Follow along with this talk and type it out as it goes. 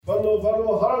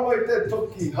Whano haramai te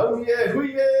toki, haumi e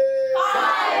hui e!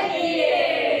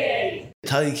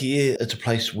 Taiki it's a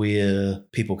place where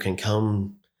people can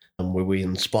come, where we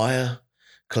inspire,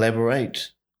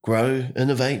 collaborate, grow,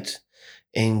 innovate,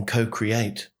 and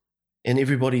co-create. And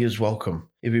everybody is welcome.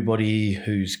 Everybody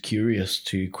who's curious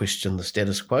to question the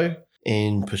status quo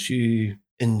and pursue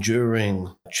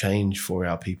enduring change for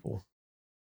our people.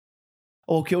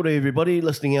 Oh, kia ora everybody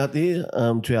listening out there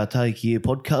to our Taiki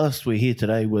podcast. We're here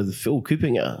today with Phil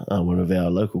Kupinga, one of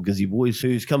our local Gizzy boys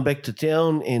who's come back to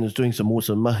town and is doing some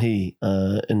awesome mahi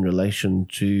in relation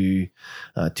to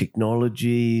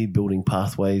technology, building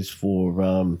pathways for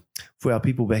our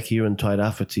people back here in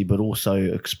Tairāwhiti, but also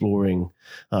exploring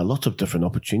lots of different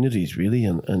opportunities really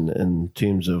in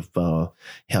terms of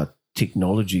how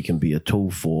technology can be a tool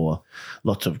for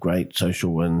lots of great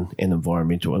social and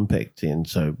environmental impact. And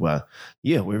so, we're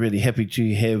really happy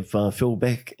to have Phil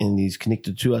back, and he's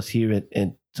connected to us here at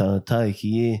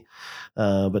Taiki.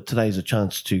 But today's a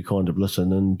chance to kind of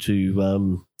listen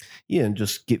into, and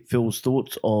just get Phil's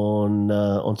thoughts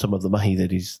on some of the mahi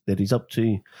that he's up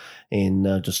to, and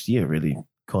really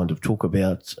kind of talk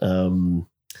about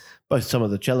both some of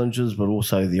the challenges, but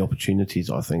also the opportunities,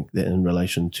 I think, that in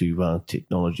relation to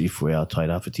technology for our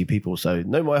Tairāwhiti people. So,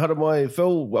 no mai hara mai,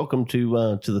 Phil, welcome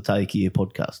to the Taiki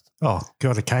podcast. Oh, kia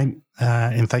ora, Kane,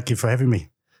 and thank you for having me.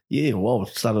 Yeah, well,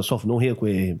 start us off. No here,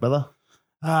 koe, brother.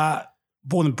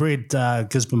 Born and bred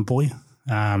Gisborne boy.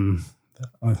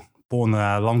 Born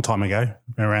a long time ago,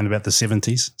 around about the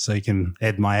 70s, so you can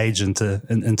add my age into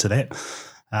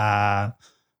that.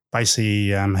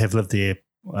 Basically, have lived there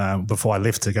before I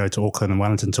left to go to Auckland and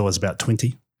Wellington until I was about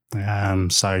 20.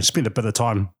 So spent a bit of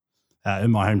time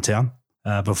in my hometown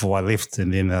before I left,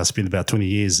 and then spent about 20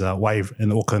 years away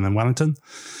in Auckland and Wellington,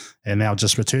 and now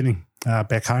just returning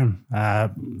back home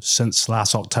since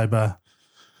last October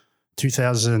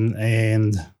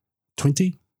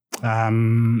 2020,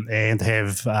 and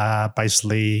have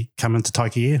basically come into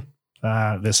Taiki.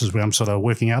 This is where I'm sort of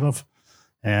working out of,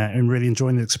 and really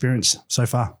enjoying the experience so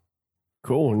far.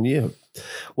 Cool, and yeah.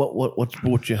 What's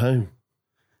brought you home?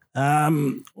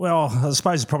 Well, I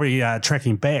suppose probably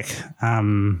tracking back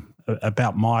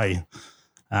about my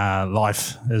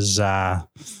life is when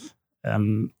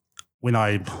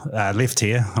I left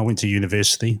here, I went to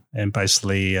university, and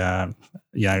basically, and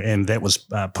that was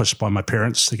pushed by my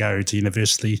parents to go to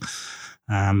university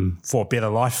for a better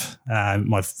life.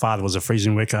 My father was a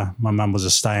freezing worker. My mum was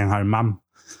a stay-at-home mum.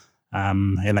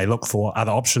 And they look for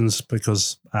other options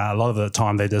because a lot of the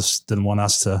time they just didn't want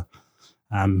us to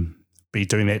be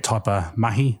doing that type of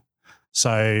mahi.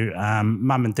 So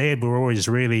mum and dad were always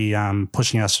really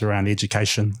pushing us around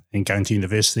education and going to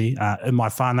university. In my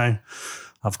whānau,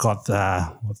 I've got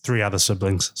 3 other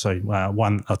siblings. So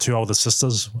two older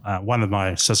sisters. One of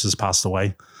my sisters passed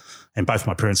away, and both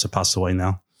my parents have passed away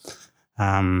now,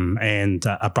 and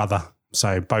a brother.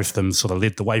 So both of them sort of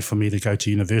led the way for me to go to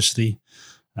university.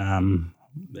 And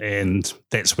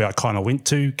that's where I kind of went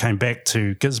to, came back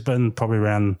to Gisborne probably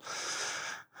around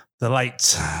the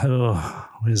late, in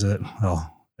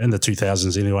the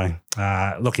 2000s anyway,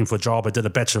 looking for a job. I did a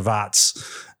Bachelor of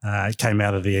Arts, came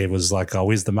out of there, was like, oh,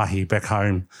 where's the mahi back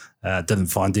home? Didn't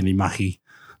find any mahi.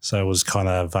 So it was kind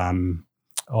of,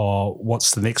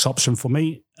 what's the next option for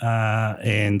me?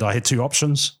 And I had 2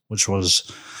 options, which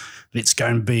was, let's go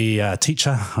and be a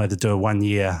teacher. I had to do a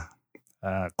 1-year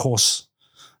course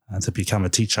to become a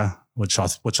teacher, which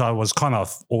I was kind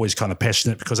of always kind of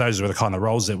passionate, because those were the kind of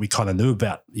roles that we kind of knew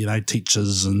about,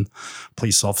 teachers and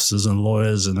police officers and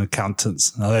lawyers and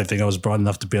accountants. And I don't think I was bright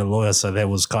enough to be a lawyer, so that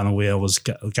was kind of where I was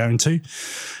going to.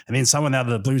 And then someone out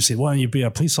of the blue said, why don't you be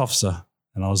a police officer?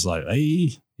 And I was like,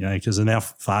 hey, because in our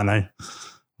whānau,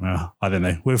 well, I don't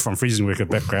know, we're from freezing worker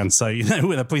background, so,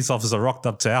 when a police officer rocked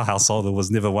up to our household, it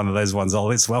was never one of those ones, oh,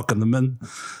 let's welcome them in.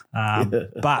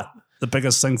 But the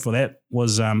biggest thing for that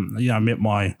was, I met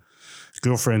my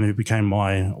girlfriend who became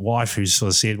my wife, who sort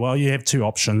of said, well, you have 2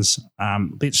 options.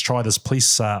 Let's try this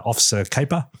police officer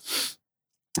caper.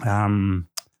 Why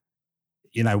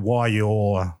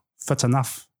you're fit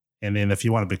enough. And then if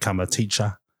you want to become a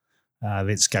teacher,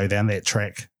 let's go down that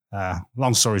track.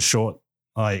 Long story short,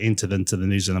 I entered into the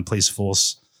New Zealand Police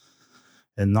Force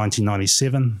in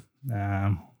 1997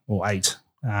 or 8.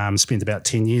 Spent about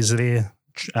 10 years there.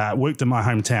 Worked in my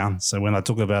hometown. So when I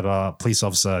talk about a police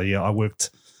officer, I worked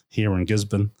here in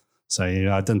Gisborne. So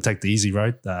I didn't take the easy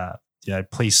road.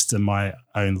 Policed in my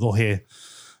own lohe.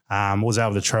 Was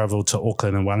able to travel to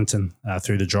Auckland and Wellington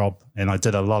through the job, and I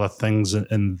did a lot of things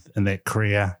in that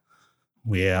career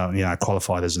where I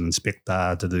qualified as an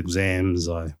inspector, did exams.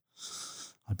 I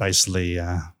I basically,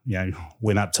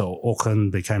 went up to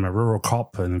Auckland, became a rural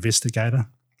cop, an investigator.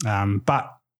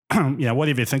 But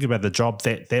whatever you think about the job,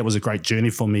 that was a great journey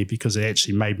for me because it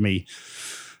actually made me,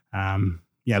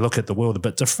 look at the world a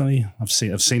bit differently. I've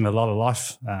seen a lot of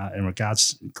life in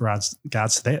regards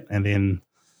to that, and then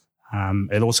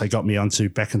it also got me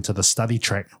back into the study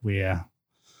track where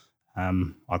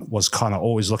I was kind of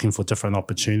always looking for different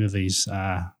opportunities.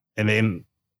 And then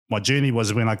my journey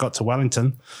was when I got to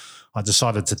Wellington, I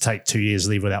decided to take 2 years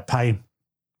leave without pay.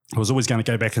 I was always going to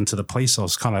go back into the police. I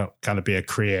was kind of going to be a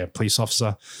career police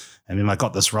officer. And then I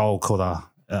got this role called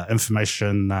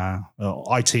information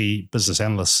IT business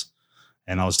analyst.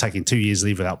 And I was taking 2 years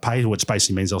leave without pay, which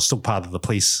basically means I was still part of the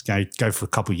police, go for a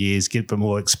couple of years, get a bit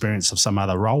more experience of some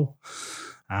other role,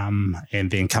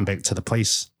 and then come back to the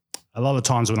police. A lot of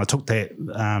times when I took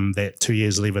that 2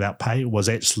 years leave without pay, it was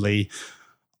actually,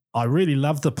 I really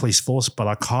loved the police force, but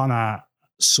I kind of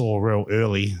saw real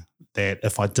early that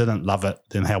if I didn't love it,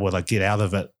 then how would I get out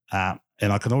of it? And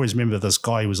I can always remember this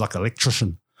guy who was like an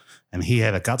electrician, and he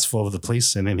had a guts for the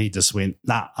police, and then he just went,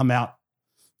 "Nah, I'm out.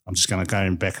 I'm just going to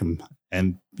go back and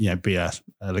be an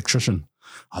electrician."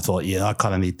 I thought, I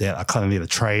kind of need that. I kind of need a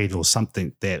trade or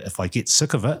something that if I get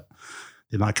sick of it,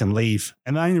 then I can leave.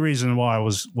 And the only reason why I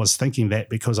was thinking that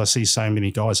because I see so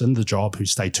many guys in the job who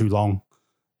stay too long.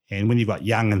 And when you've got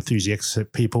young,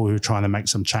 enthusiastic people who are trying to make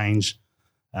some change,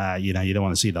 you don't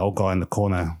want to see the old guy in the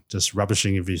corner just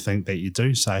rubbishing everything that you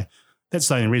do. So that's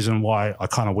the only reason why I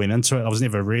kind of went into it. I was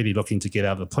never really looking to get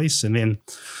out of the police. And then,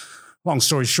 long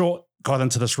story short, got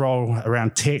into this role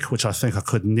around tech, which I think I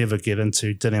could never get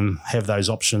into, didn't have those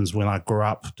options when I grew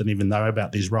up, didn't even know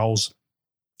about these roles.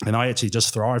 And I actually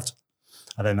just thrived.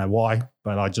 I don't know why,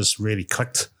 but I just really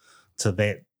clicked to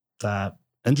that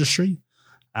industry.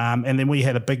 And then we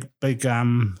had a big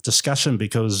discussion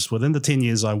because within the 10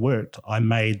 years I worked, I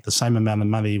made the same amount of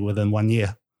money within 1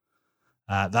 year.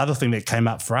 The other thing that came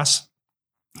up for us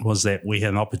was that we had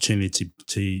an opportunity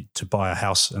to buy a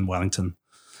house in Wellington.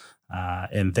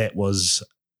 And that was,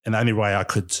 and the only way I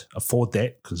could afford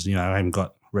that, because, I haven't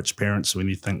got rich parents or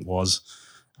anything, was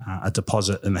a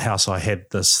deposit in the house. I had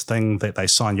this thing that they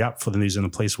signed you up for the New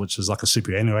Zealand Police, which is like a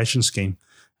superannuation scheme.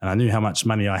 And I knew how much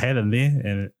money I had in there,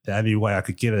 and the only way I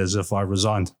could get it is if I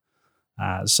resigned.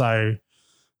 So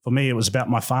for me, it was about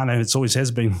my whānau. It always has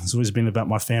been. It's always been about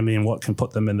my family and what can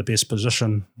put them in the best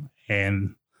position.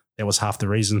 And that was half the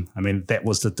reason. I mean, that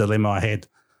was the dilemma I had.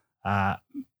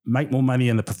 Make more money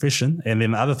in the profession. And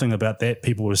then the other thing about that,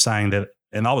 people were saying that,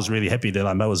 and I was really happy that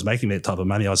I was making that type of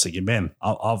money. I was thinking, man,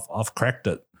 I've cracked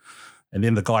it. And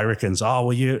then the guy reckons, oh,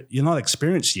 well, you're not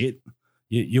experienced yet.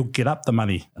 You'll get up the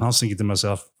money. And I was thinking to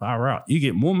myself, far out, you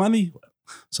get more money?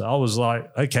 So I was like,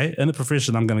 okay, in the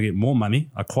profession, I'm going to get more money.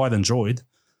 I quite enjoyed.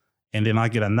 And then I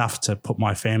get enough to put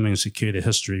my family and secure their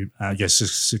history,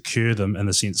 secure them in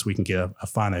the sense we can get a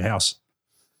whānau house.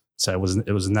 So it was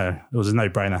a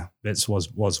no-brainer. That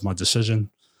was my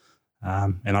decision.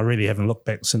 And I really haven't looked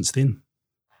back since then.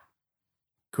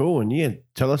 Cool. And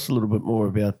tell us a little bit more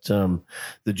about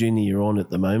the journey you're on at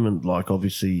the moment. Like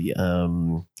obviously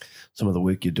some of the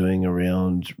work you're doing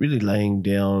around really laying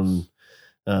down,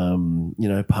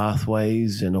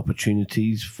 pathways and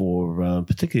opportunities for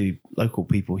particularly local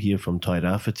people here from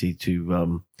Tairāwhiti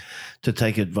to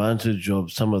take advantage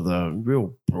of some of the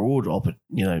real broad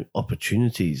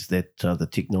opportunities that the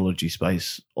technology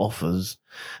space offers,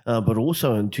 but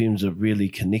also in terms of really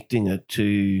connecting it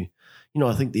to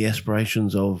I think the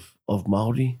aspirations of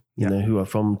Māori, who are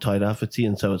from Tairāwhiti,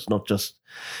 and so it's not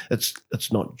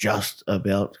just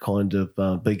about kind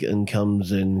of big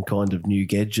incomes and kind of new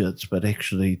gadgets, but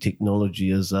actually technology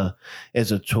as a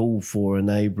tool for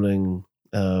enabling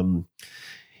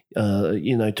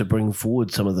to bring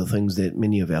forward some of the things that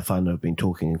many of our whānau have been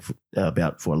talking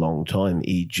about for a long time,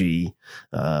 e.g.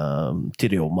 Te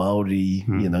reo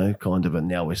Māori, kind of, and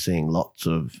now we're seeing lots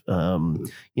of,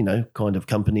 kind of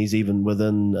companies even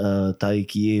within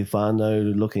Taiki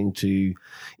whānau looking to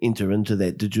enter into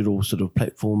that digital sort of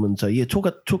platform. And so,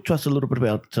 talk to us a little bit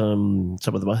about some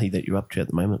of the mahi that you're up to at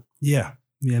the moment. Yeah,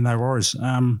 no worries.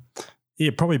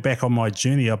 Probably back on my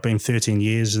journey, I've been 13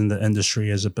 years in the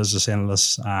industry as a business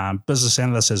analyst. Business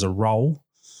analyst as a role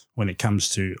when it comes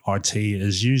to IT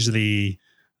is usually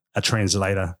a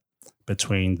translator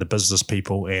between the business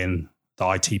people and the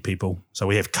IT people. So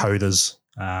we have coders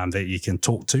that you can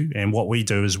talk to. And what we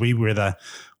do is we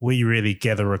really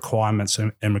gather requirements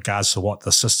in regards to what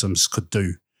the systems could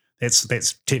do. That's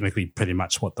technically pretty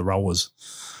much what the role is.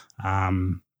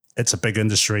 It's a big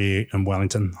industry in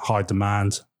Wellington, high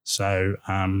demand. So,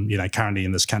 currently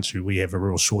in this country, we have a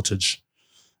real shortage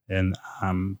in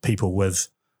people with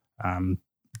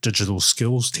digital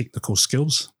skills, technical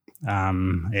skills.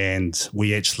 And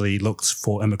we actually looked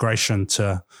for immigration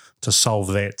to solve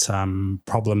that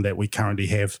problem that we currently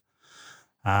have.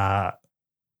 And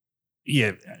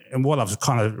what I've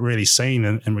kind of really seen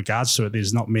in regards to it,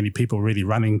 there's not many people really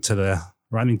running to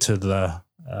the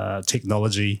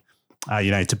technology,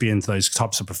 to be into those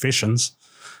types of professions,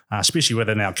 especially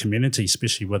within our community,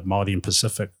 especially with Māori and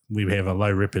Pacific. We have a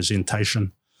low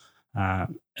representation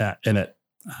in it.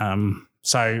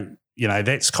 So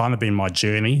that's kind of been my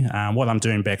journey. What I'm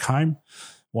doing back home,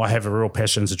 well, I have a real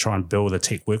passion to try and build a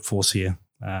tech workforce here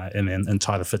in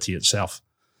Tairāwhiti itself.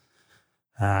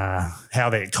 How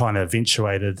that kind of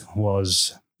eventuated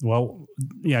was,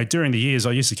 during the years,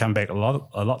 I used to come back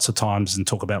lots of times and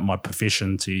talk about my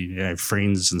profession to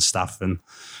friends and stuff. And,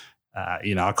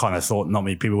 I kind of thought not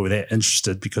many people were that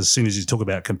interested, because as soon as you talk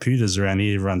about computers around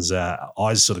here, everyone's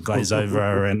eyes sort of glaze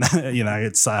over. And,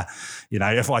 it's,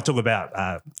 if I talk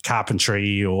about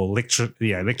carpentry or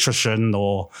electrician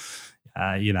or,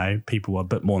 people are a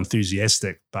bit more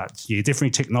enthusiastic. But, definitely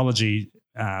technology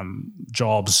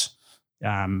jobs,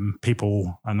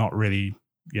 people are not really,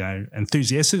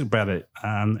 enthusiastic about it.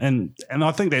 And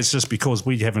I think that's just because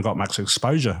we haven't got much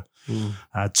exposure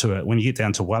to it. When you get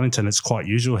down to Wellington, it's quite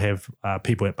usual to have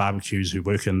people at barbecues who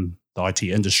work in the IT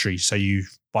industry. So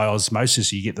by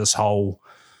osmosis, you get this whole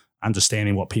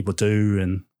understanding what people do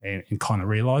and kind of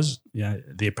realise,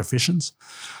 their professions.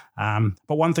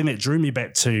 But one thing that drew me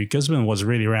back to Gisborne was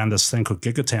really around this thing called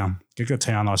Gigatown.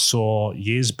 Gigatown, I saw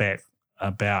years back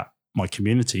about my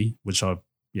community, which I've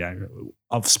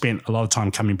spent a lot of time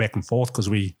coming back and forth because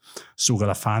we still got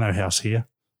a whānau house here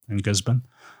in Gisborne,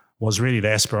 was really the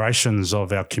aspirations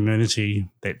of our community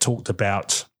that talked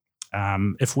about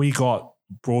if we got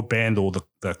broadband or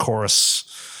the chorus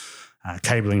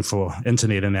cabling for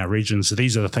internet in our region, so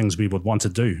these are the things we would want to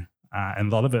do.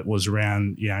 And a lot of it was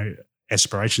around,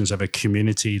 aspirations of a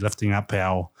community, lifting up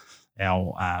our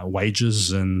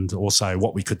wages and also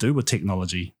what we could do with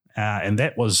technology. And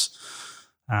that was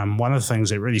one of the things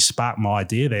that really sparked my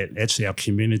idea that actually our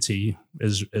community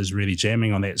is really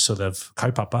jamming on that sort of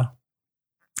kaupapa.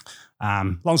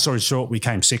 Long story short, we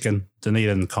came second.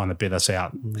 Dunedin kind of bet us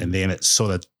out, and then it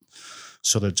sort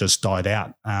of just died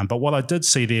out. But what I did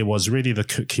see there was really the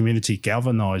community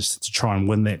galvanised to try and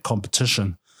win that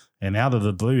competition. And out of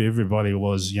the blue, everybody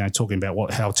was, talking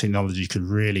about how technology could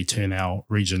really turn our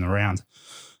region around.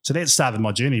 So that started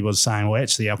my journey, was saying, well,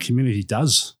 actually, our community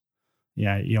does,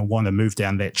 want to move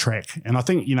down that track. And I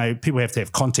think, people have to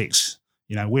have context.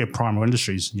 We're primary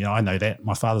industries. I know that.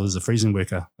 My father was a freezing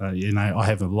worker. I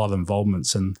have a lot of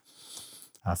involvements in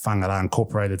whangara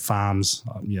incorporated farms.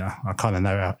 I kind of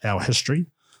know our history.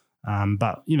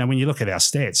 But, when you look at our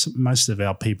stats, most of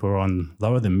our people are on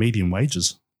lower than median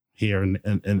wages here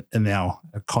in our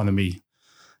economy,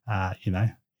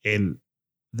 and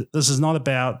this is not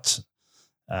about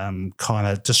kind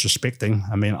of disrespecting.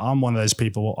 I mean, I'm one of those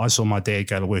people. I saw my dad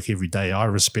go to work every day. I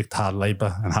respect hard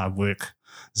labour and hard work.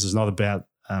 This is not about,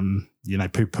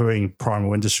 poo-pooing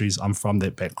primal industries. I'm from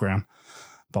that background.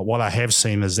 But what I have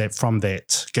seen is that from that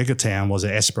Gigatown was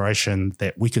an aspiration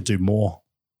that we could do more.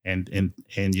 And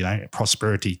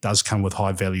prosperity does come with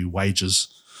high value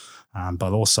wages.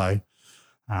 But also,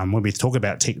 when we talk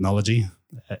about technology,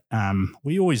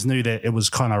 we always knew that it was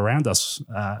kind of around us.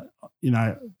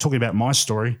 Talking about my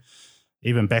story,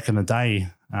 even back in the day,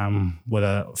 with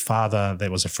a father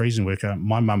that was a freezing worker,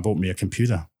 my mum bought me a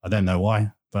computer. I don't know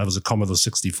why, but it was a Commodore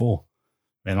 64.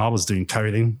 And I was doing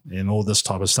coding and all this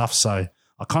type of stuff. So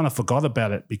I kind of forgot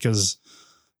about it because,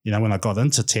 when I got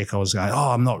into tech, I was going,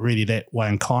 I'm not really that way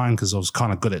inclined because I was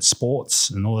kind of good at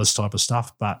sports and all this type of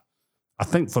stuff. But I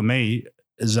think for me,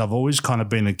 is I've always kind of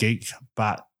been a geek,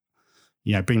 but,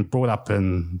 being brought up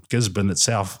in Gisborne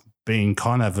itself, being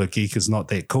kind of a geek is not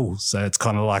that cool. So it's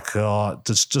kind of like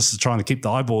just trying to keep the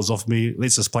eyeballs off me.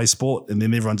 Let's just play sport, and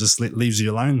then everyone just leaves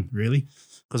you alone, really.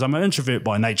 Because I'm an introvert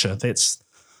by nature. That's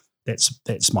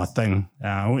my thing.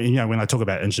 When I talk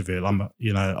about introvert,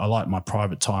 I like my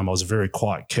private time. I was a very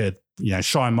quiet kid.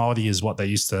 Shy Māori is what they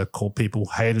used to call people.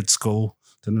 Hated school.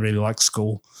 Didn't really like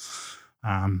school.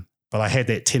 But I had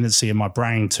that tendency in my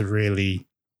brain to really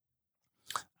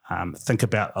think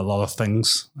about a lot of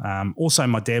things. Also,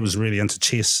 my dad was really into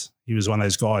chess. He was one of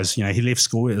those guys, he left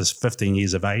school at 15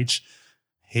 years of age.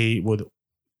 He would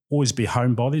always be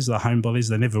homebodies. The homebodies,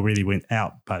 they never really went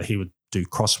out, but he would do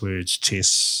crosswords,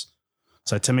 chess.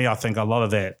 So to me, I think a lot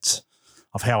of that,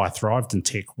 of how I thrived in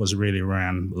tech, was really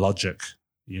around logic.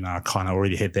 I kind of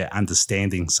already had that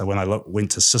understanding. So when I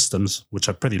went to systems, which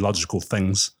are pretty logical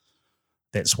things,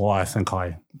 that's why I think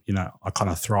I kind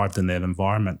of thrived in that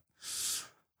environment.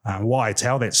 Why I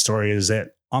tell that story is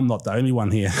that I'm not the only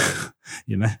one here.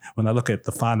 When I look at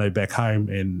the whānau back home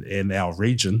in our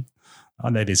region, I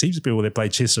know there's heaps of people that play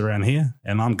chess around here,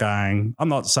 and I'm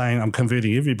not saying I'm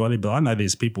converting everybody, but I know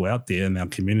there's people out there in our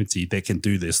community that can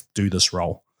do this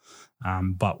role.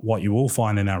 But what you will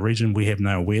find in our region, we have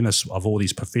no awareness of all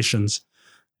these professions.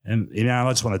 And,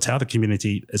 I just want to tell the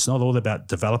community, it's not all about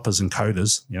developers and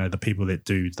coders, the people that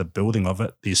do the building of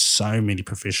it. There's so many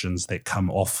professions that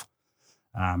come off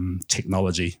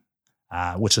technology,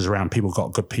 which is around people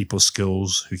got good people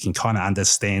skills who can kind of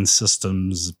understand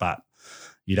systems, but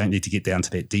you don't need to get down to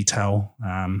that detail.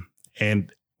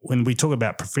 And when we talk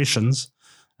about professions,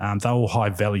 they're all high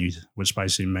valued, which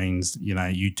basically means,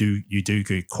 you do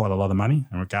get quite a lot of money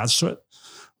in regards to it,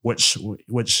 which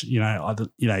you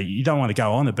don't want to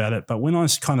go on about it. But when I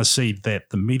kind of see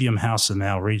that the medium house in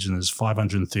our region is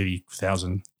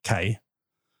 530,000 K,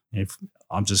 if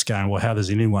I'm just going, well, how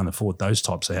does anyone afford those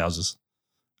types of houses?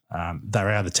 They're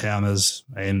out of towners,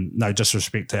 and no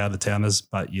disrespect to out of towners,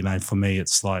 but for me,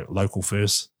 it's like local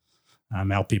first.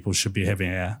 Our people should be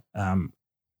having a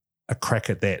crack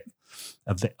at that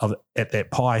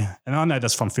pie. And I know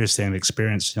that's from first-hand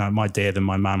experience. My dad and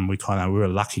my mum, we were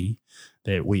lucky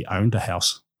that we owned a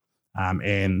house,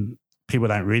 and people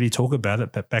don't really talk about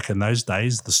it. But back in those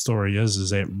days, the story is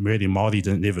that Murray Māori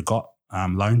never got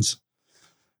loans.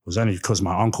 It was only because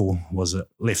my uncle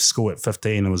left school at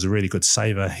 15 and was a really good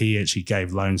saver. He actually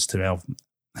gave loans to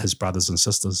his brothers and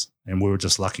sisters, and we were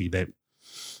just lucky that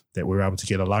we were able to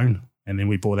get a loan. And then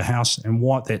we bought a house. And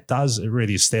what that does, it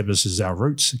really establishes our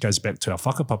roots. It goes back to our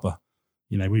whakapapa.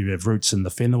 We have roots in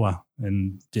the whenua.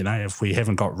 And, if we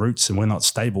haven't got roots and we're not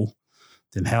stable,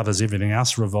 then how does everything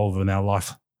else revolve in our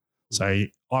life? So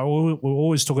we'll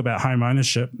always talk about home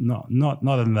ownership, not in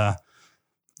the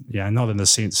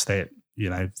sense that,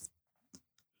 it's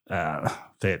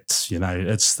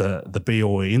the be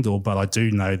all or end all. But I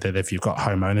do know that if you've got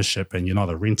home ownership and you're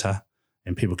not a renter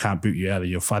and people can't boot you out of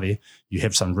your whare, you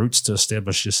have some roots to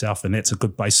establish yourself, and that's a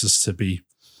good basis to be,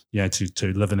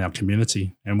 to live in our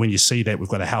community. And when you see that we've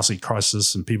got a housing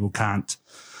crisis and people can't,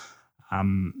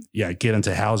 get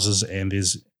into houses, and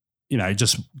there's,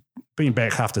 just being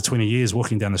back after 20 years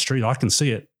walking down the street, I can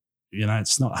see it.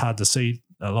 It's not hard to see.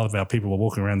 A lot of our people are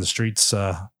walking around the streets,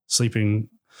 sleeping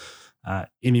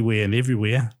anywhere and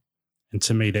everywhere. And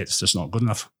to me, that's just not good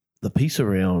enough. The piece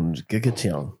around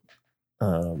Gigatown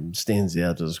stands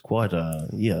out as quite a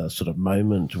sort of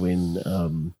moment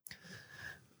when,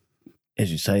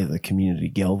 as you say, the community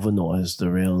galvanised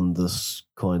around this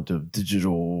kind of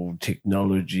digital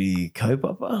technology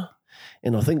kaupapa.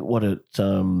 And I think what it,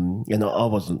 and I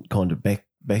wasn't kind of back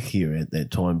here at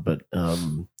that time, but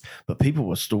people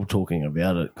were still talking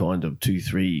about it kind of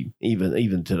 2-3,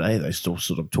 even today, they're still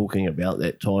sort of talking about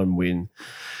that time when,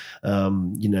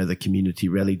 the community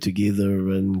rallied together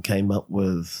and came up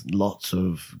with lots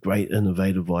of great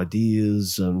innovative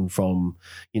ideas, and from,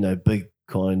 big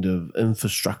kind of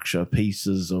infrastructure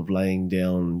pieces of laying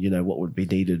down, what would be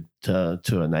needed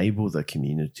to enable the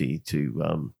community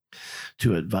to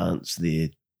advance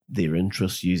their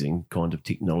interests using kind of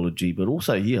technology, but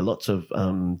also, lots of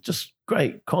just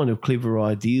great kind of clever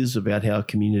ideas about how a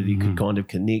community could kind of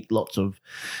connect, lots of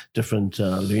different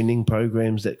learning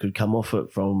programs that could come off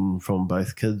it from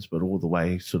both kids, but all the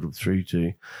way sort of through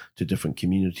to different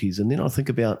communities. And then I think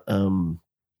about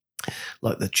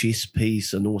like the chess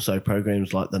piece, and also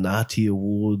programs like the Ngāti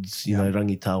Awards,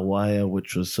 Rangi Tāwaia,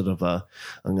 which was sort of a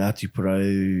Ngāti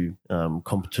Porou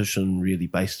competition really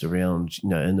based around,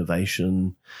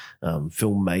 innovation,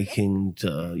 filmmaking,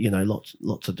 to,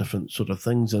 lots of different sort of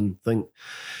things. And think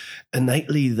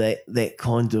innately that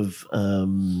kind of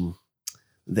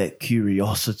that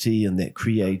curiosity and that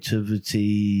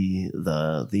creativity,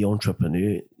 the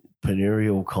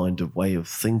entrepreneurial kind of way of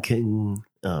thinking,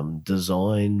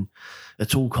 design,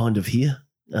 it's all kind of here.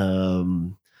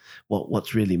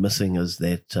 What's really missing is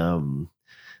that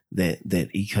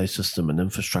that ecosystem and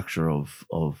infrastructure of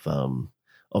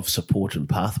support and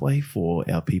pathway for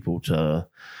our people to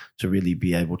really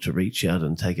be able to reach out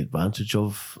and take advantage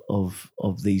of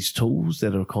these tools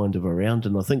that are kind of around.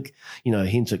 And I think,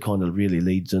 hence it kind of really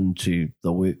leads into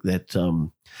the work that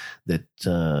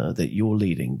you're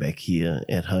leading back here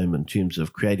at home in terms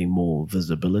of creating more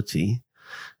visibility.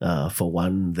 For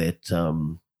one, that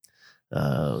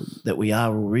we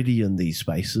are already in these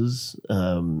spaces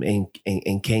and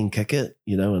can kick it,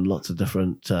 in lots of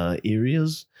different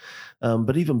areas.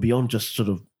 But even beyond just sort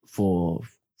of for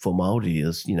Māori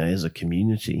as a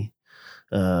community,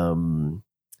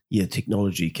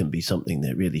 technology can be something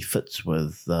that really fits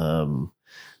with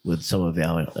some of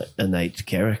our innate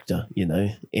character, you know,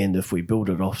 and if we build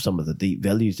it off some of the deep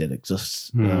values that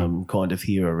exist kind of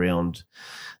here around,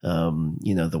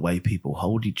 you know, the way people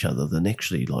hold each other, then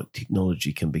actually like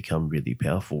technology can become really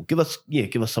powerful. Give us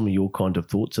some of your kind of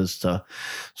thoughts as to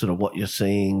sort of what you're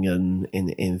seeing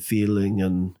and feeling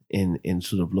and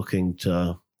sort of looking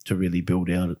to really build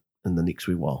out in the next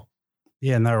wee while.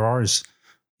 Yeah, no worries.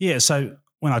 Yeah, so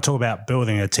when I talk about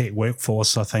building a tech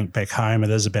workforce, I think back home it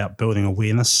is about building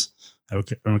awareness in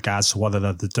regards to what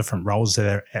are the different roles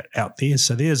that are out there.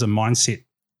 So there's a mindset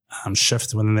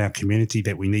shift within our community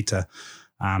that we need to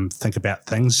think about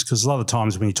things, because a lot of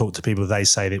times when you talk to people, they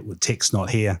say that tech's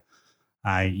not here.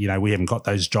 You know, we haven't got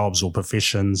those jobs or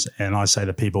professions. And I say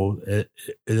to people, it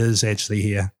is actually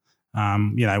here.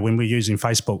 You know, when we're using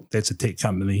Facebook, that's a tech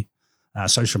company.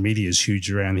 Social media is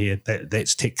huge around here.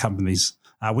 That's tech companies.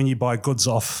 When you buy goods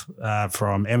off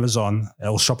from Amazon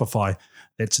or Shopify,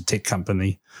 that's a tech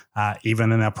company.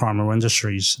 Even in our primary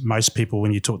industries, most people,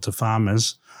 when you talk to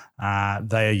farmers,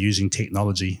 they are using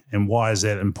technology. And why is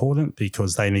that important?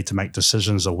 Because they need to make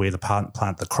decisions of where to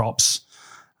plant the crops.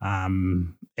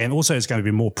 And also it's going to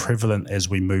be more prevalent as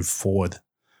we move forward.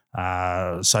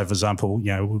 So, for example,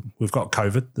 you know, we've got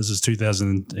COVID. This is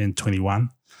 2021.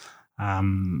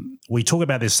 We talk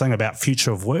about this thing about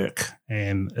future of work,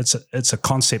 and it's a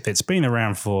concept that's been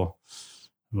around for,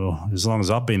 well, as long as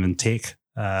I've been in tech.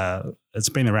 It's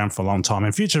been around for a long time.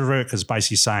 And future of work is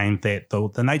basically saying that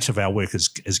the nature of our work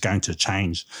is going to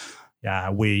change.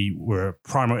 We were a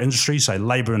primary industry, so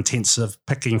labor intensive,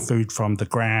 picking food from the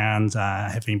ground,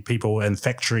 having people in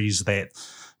factories that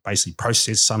basically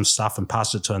process some stuff and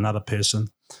pass it to another person.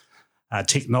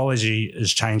 Technology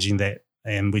is changing that.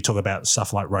 And we talk about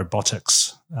stuff like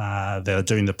robotics that are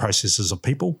doing the processes of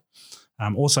people.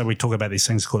 Also, we talk about these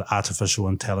things called artificial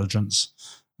intelligence.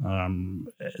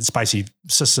 It's basically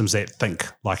systems that think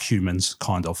like humans,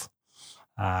 kind of.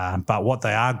 But what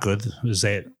they are good is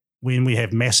that when we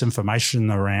have mass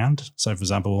information around, so for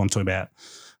example, I'm talking about,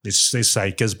 let's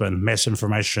say Gisborne, mass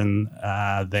information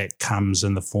that comes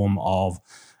in the form of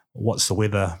what's the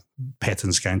weather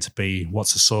patterns going to be,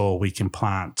 what's the soil we can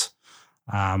plant.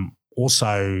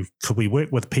 Also, could we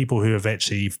work with people who have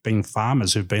actually been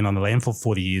farmers who've been on the land for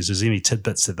 40 years? Is there any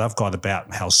tidbits that they've got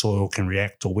about how soil can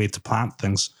react or where to plant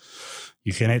things?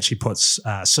 You can actually put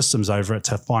systems over it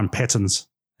to find patterns,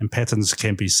 and patterns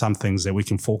can be some things that we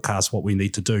can forecast what we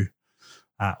need to do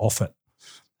off it.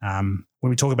 When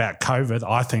we talk about COVID,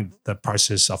 I think the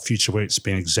process of future work's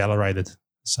been accelerated.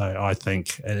 So I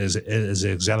think it is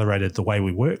accelerated the way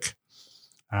we work.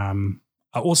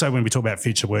 Also, when we talk about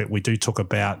future work, we do talk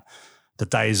about the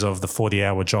days of the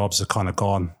 40-hour jobs are kind of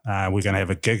gone. We're going to have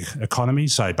a gig economy.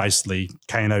 So basically,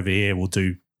 Kane over here will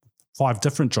do 5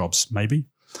 different jobs maybe.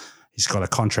 He's got a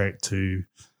contract to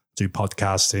do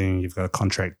podcasting. You've got a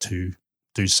contract to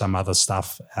do some other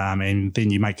stuff. And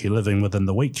then you make your living within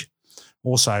the week.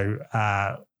 Also,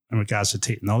 in regards to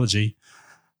technology,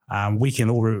 we can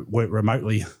all work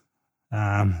remotely.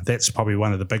 That's probably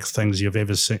one of the big things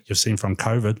you've seen from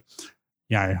COVID.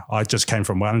 You know, I just came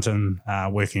from Wellington,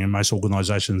 working in most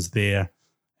organisations there,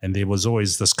 and there was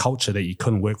always this culture that you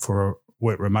couldn't work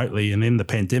remotely. And then the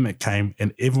pandemic came,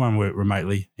 and everyone worked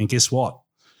remotely. And guess what?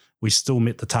 We still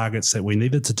met the targets that we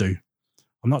needed to do.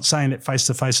 I'm not saying that face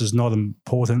to face is not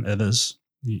important. It is.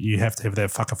 You have to have that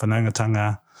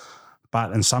whakawhanaungatanga,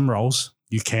 but in some roles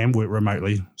you can work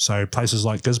remotely. So places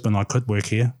like Gisborne, I could work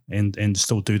here and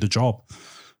still do the job.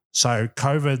 So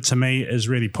COVID to me is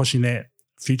really pushing that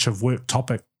future of work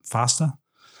topic faster.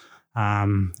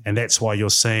 And that's why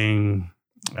you're seeing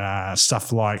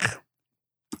stuff like,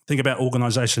 think about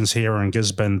organisations here in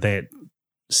Gisborne that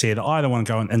said, I don't want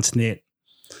to go on internet.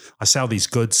 I sell these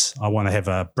goods. I want to have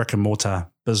a brick and mortar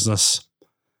business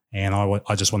and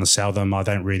I just want to sell them. I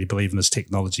don't really believe in this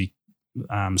technology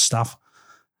stuff.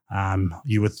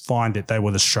 You would find that they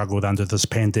would have struggled under this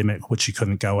pandemic, which you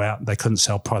couldn't go out. They couldn't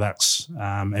sell products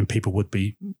and people would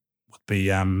be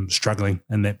struggling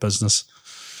in that business.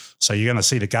 So you're going to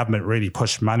see the government really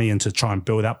push money into try and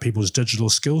build up people's digital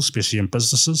skills, especially in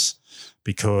businesses,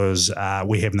 because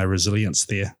we have no resilience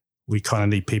there. We kind of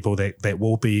need people that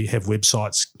will have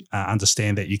websites,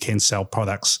 understand that you can sell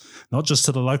products, not just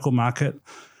to the local market.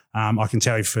 I can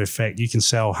tell you for a fact, you can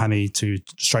sell honey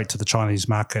straight to the Chinese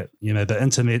market. You know, the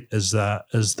internet is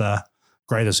the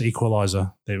greatest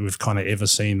equalizer that we've kind of ever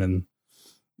seen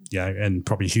in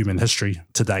probably human history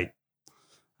to date.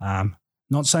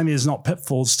 Not saying there's not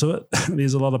pitfalls to it.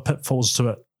 There's a lot of pitfalls to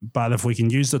it. But if we can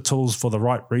use the tools for the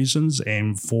right reasons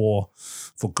and for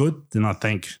good, then I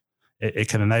think it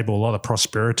can enable a lot of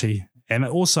prosperity. And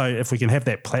also, if we can have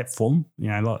that platform, you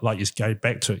know, like you go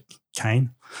back to it,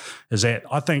 Kane, is that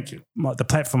I think the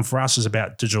platform for us is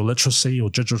about digital literacy or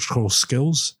digital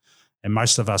skills, and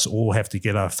most of us all have to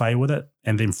get a fay with it.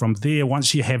 And then from there,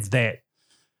 once you have that,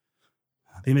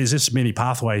 then there's just many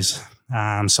pathways.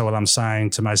 So what I'm saying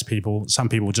to most people, some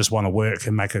people just want to work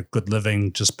and make a good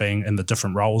living just being in the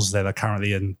different roles that are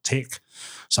currently in tech.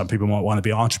 Some people might want to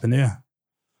be an entrepreneur.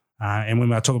 And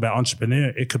when I talk about entrepreneur,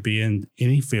 it could be in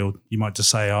any field. You might just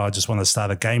say, I just want to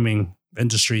start a gaming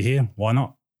industry here. Why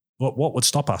not? What would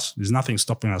stop us? There's nothing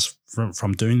stopping us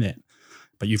from doing that.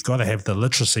 But you've got to have the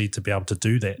literacy to be able to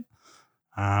do that.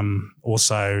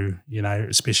 Also,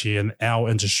 especially in our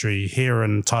industry here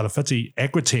in Tairawhiti,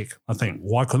 agritech, I think,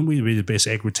 why couldn't we be the best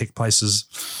agritech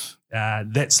places?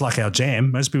 That's like our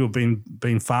jam. Most people have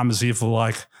been farmers here for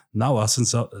like Noah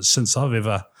since I've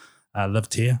ever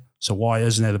lived here. So why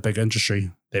isn't that a big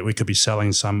industry that we could be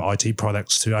selling some IT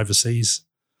products to overseas?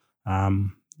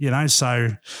 So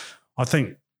I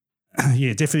think,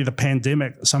 definitely the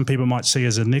pandemic, some people might see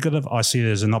as a negative. I see it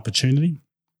as an opportunity.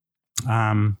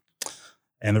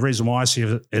 And the reason why I see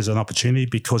it as an opportunity,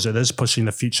 because it is pushing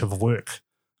the future of work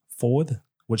forward,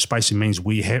 which basically means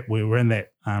we're in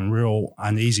that real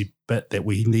uneasy bit that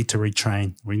we need to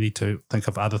retrain. We need to think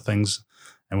of other things,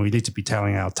 and we need to be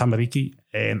telling our tamariki,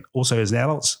 and also as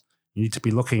adults, you need to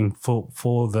be looking for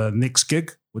the next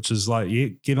gig, which is like,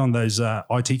 get on those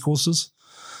IT courses.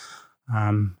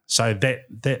 So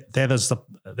that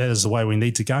is the way we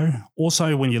need to go.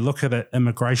 Also, when you look at it,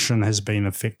 immigration has been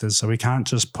affected, so we can't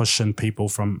just push in people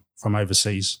from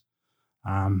overseas.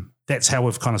 That's how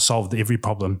we've kind of solved every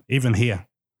problem, even here.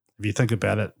 If you think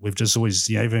about it, we've just always,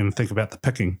 even think about the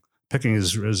picking. Picking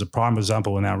is a prime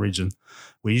example in our region.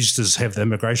 We used to just have the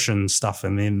immigration stuff,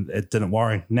 and then it didn't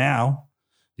worry. Now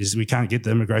we can't get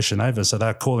the immigration over, so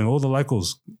they're calling all the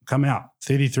locals, come out,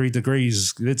 33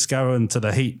 degrees, let's go into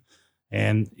the heat.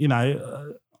 And,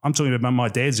 I'm talking about my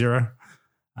dad's era.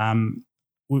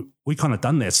 We kind of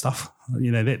done that stuff.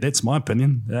 That's my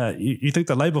opinion. You think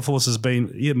the labour force has been,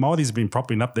 Māori's been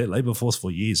propping up that labour force for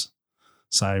years.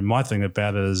 So my thing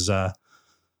about it is,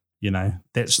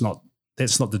 that's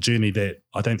not the journey that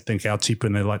I don't think our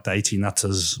tipuna, like the 80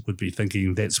 nutters, would be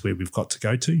thinking that's where we've got to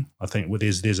go to. I think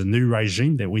there's a new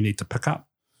regime that we need to pick up,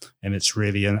 and it's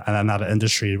really in another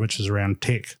industry, which is around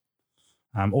tech.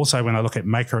 Also, when I look at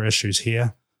macro issues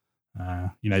here,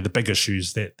 the big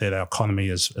issues that our economy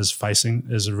is facing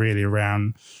is really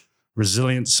around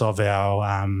resilience of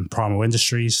our primal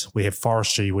industries. We have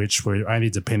forestry, which we're only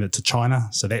dependent to China.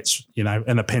 So that's, in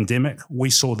a pandemic, we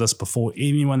saw this before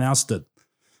anyone else did.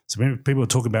 So when people are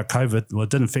talking about COVID, well, it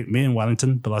didn't affect me in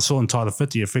Wellington, but I saw in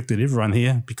Tairawhiti it affected everyone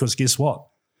here, because guess what?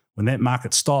 When that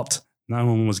market stopped, no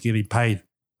one was getting paid.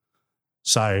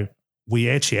 So we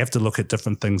actually have to look at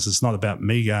different things. It's not about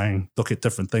me going, look at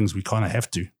different things. We kind of have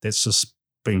to. That's just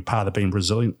being part of being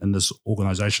resilient in this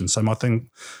organisation. So my thing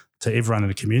to everyone in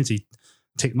the community,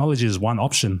 technology is one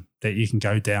option that you can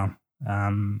go down.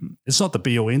 It's not the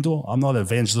be-all, end-all. I'm not an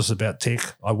evangelist about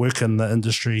tech. I work in the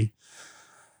industry.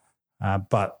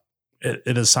 But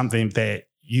it is something that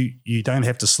you don't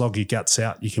have to slog your guts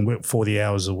out. You can work 40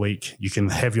 hours a week. You can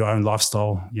have your own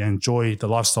lifestyle. You enjoy the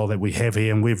lifestyle that we have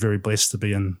here, and we're very blessed to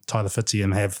be in Tairawhiti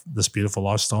and have this beautiful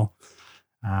lifestyle.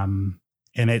 And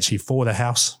actually for the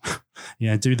house,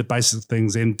 do the basic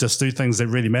things and just do things that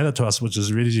really matter to us, which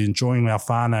is really enjoying our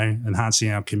whānau,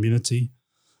 enhancing our community.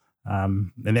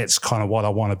 And that's kind of what I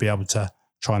want to be able to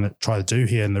try to do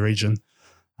here in the region.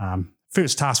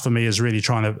 First task for me is really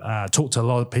trying to talk to a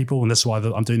lot of people, and that's why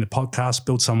I'm doing the podcast,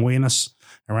 build some awareness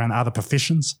around other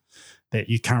professions that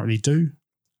you currently do.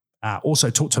 Also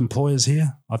talk to employers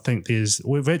here. I think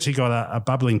we've actually got a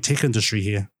bubbling tech industry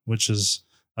here, which is,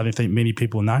 I don't think many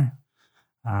people know.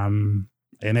 And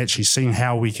actually seeing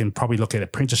how we can probably look at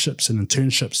apprenticeships and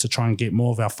internships to try and get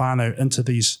more of our whānau into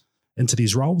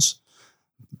these roles.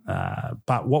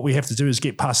 But what we have to do is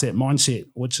get past that mindset,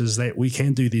 which is that we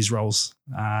can do these roles.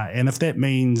 And if that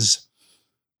means,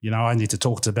 I need to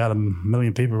talk to about 1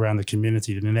 million people around the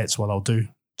community, then that's what I'll do,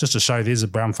 just to show there's a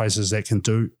brown faces that can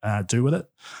do with it.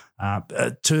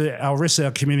 To our rest of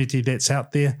our community that's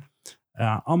out there,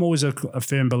 I'm always a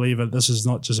firm believer this is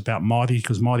not just about Māori,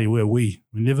 because Māori, we've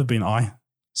never been I.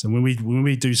 So when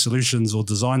we do solutions or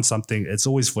design something, it's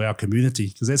always for our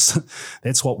community, because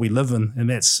that's what we live in, and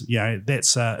that's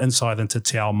insight into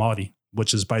Te Ao Māori,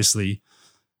 which is basically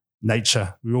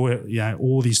nature. We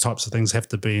all these types of things have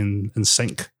to be in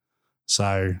sync.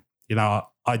 So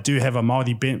I do have a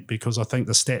Māori bent, because I think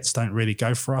the stats don't really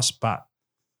go for us, but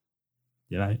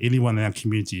anyone in our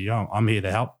community, I'm here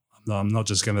to help. I'm not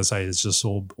just going to say it's just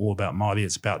all about Māori.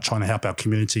 It's about trying to help our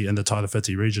community in the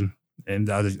Tairawhiti region. And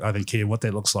I don't care what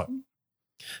that looks like.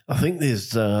 I think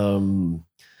there's, you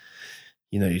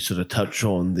sort of touch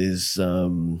on, there's,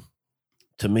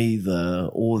 to me,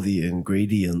 all the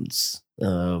ingredients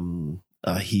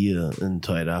are here in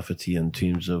Tairāwhiti in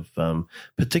terms of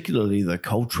particularly the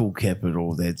cultural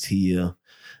capital that's here,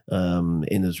 and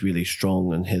is really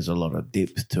strong and has a lot of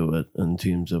depth to it in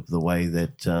terms of the way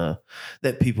that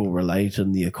that people relate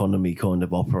and the economy kind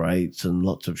of operates, and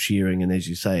lots of sharing, and as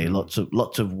you say, lots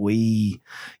of we,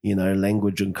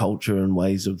 language and culture and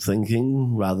ways of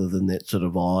thinking rather than that sort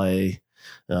of I,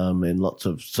 and lots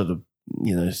of sort of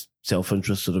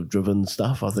self-interest sort of driven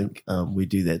stuff. I think we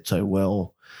do that so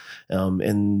well.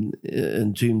 And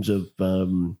in terms of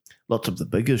lots of the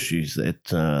big issues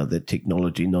that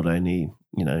technology, not only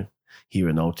here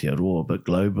in Aotearoa but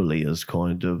globally, is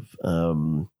kind of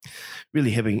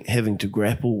really having to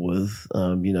grapple with,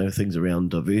 things around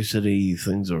diversity,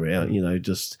 things around,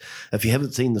 just if you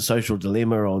haven't seen The Social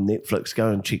Dilemma on Netflix, go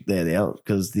and check that out,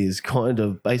 because there's kind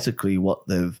of basically what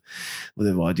they've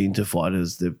identified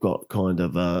is they've got kind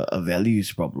of a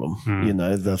values problem,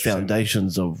 the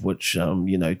foundations of which,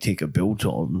 tech are built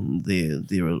on,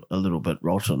 they're a little bit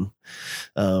rotten.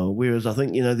 Whereas I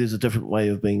think, there's a different way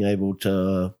of being able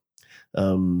to,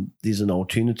 there's an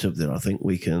alternative that I think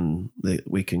we can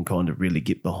kind of really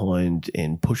get behind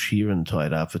and push here in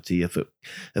Tairāwhiti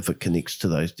if it connects to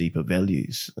those deeper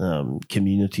values,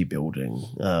 community building,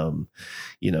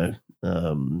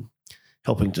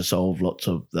 helping to solve lots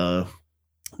of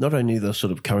not only the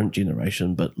sort of current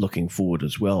generation, but looking forward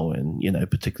as well. And,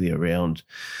 particularly around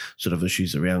sort of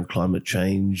issues around climate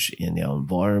change and our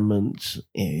environment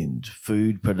and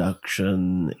food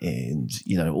production and,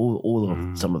 all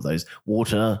of some of those.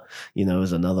 Water,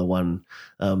 is another one.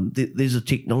 There's a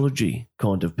technology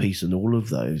kind of piece in all of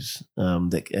those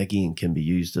that, again, can be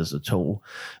used as a tool.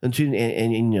 And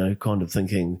kind of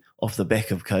thinking off the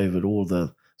back of COVID, all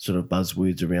the sort of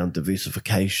buzzwords around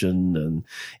diversification and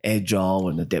agile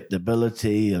and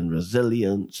adaptability and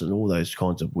resilience and all those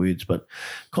kinds of words. But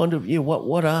kind of,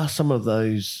 what are some of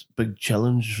those big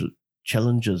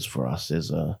challenges for us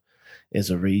as a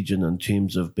region in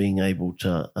terms of being able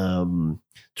to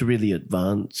really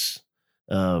advance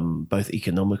both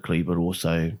economically, but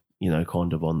also,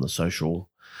 kind of on the social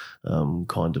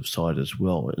kind of side as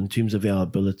well, in terms of our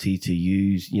ability to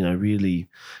use, really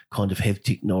kind of have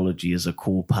technology as a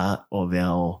core part of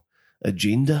our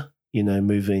agenda,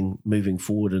 moving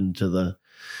forward into the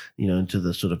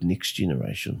sort of next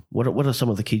generation. What are some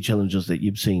of the key challenges that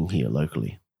you've seen here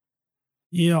locally?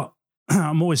 Yeah,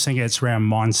 I'm always thinking it's around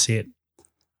mindset,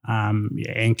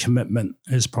 and commitment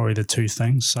is probably the two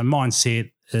things. So mindset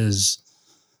is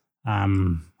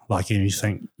like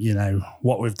anything,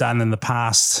 what we've done in the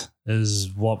past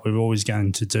is what we're always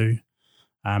going to do.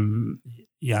 In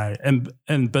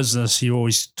business, you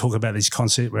always talk about these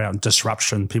concepts around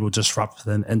disruption. People disrupt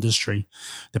an industry.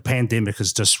 The pandemic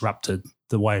has disrupted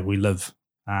the way we live.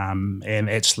 And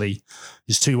actually,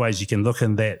 there's two ways you can look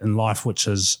in that in life, which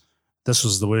is this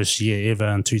was the worst year ever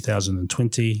in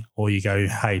 2020, or you go,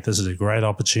 hey, this is a great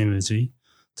opportunity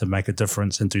to make a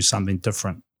difference and do something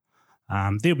different.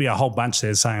 There'll be a whole bunch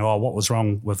there saying, oh, what was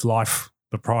wrong with life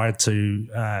prior to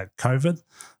COVID?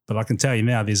 But I can tell you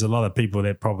now, there's a lot of people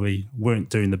that probably weren't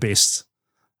doing the best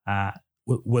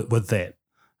with that.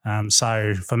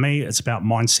 So for me, it's about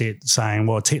mindset, saying,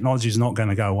 well, technology is not going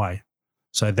to go away.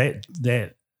 So that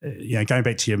going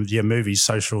back to your movie,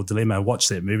 Social Dilemma, watch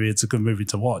that movie. It's a good movie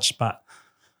to watch. But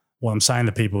what I'm saying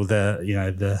to people,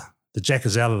 the jack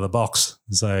is out of the box.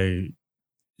 So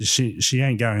she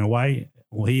ain't going away.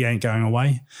 Well, he ain't going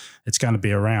away. It's going to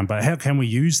be around. But how can we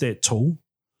use that tool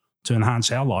to enhance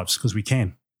our lives? Because we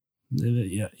can.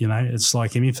 It's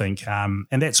like anything.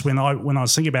 And that's when I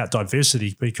was thinking about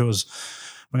diversity, because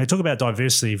when they talk about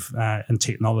diversity in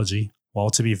technology, well,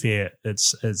 to be fair,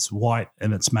 it's white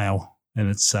and it's male and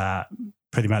it's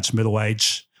pretty much middle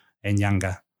age and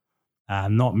younger.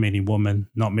 Not many women,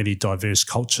 not many diverse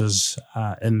cultures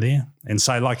in there. And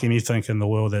so like anything in the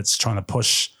world that's trying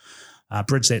to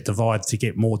bridge that divide to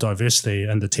get more diversity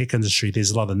in the tech industry,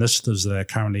 there's a lot of initiatives that are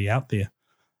currently out there.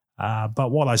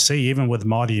 But what I see, even with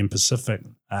Mighty and Pacific,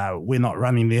 we're not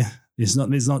running there. There's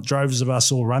not droves of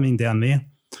us all running down there.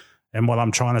 And what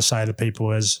I'm trying to say to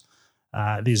people is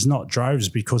there's not droves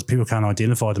because people can't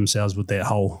identify themselves with that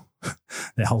whole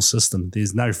system.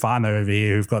 There's no whānau over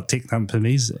here who've got tech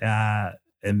companies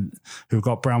and who've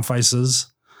got brown faces.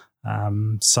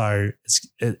 So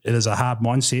it is a hard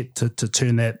mindset to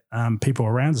turn that people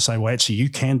around to say, well, actually, you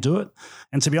can do it.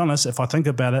 And to be honest, if I think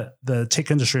about it, the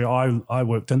tech industry I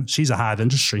worked in, she's a hard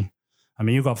industry. I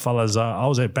mean, you've got fellas, I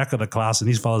was at back of the class and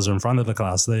these fellas are in front of the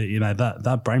class.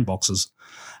 They're brain boxes.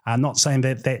 I'm not saying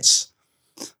that that's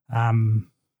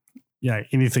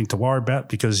anything to worry about,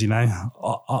 because,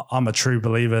 I'm a true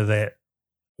believer that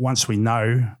once we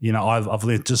know, I've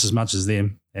learned just as much as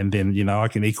them, and then, I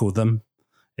can equal them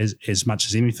as much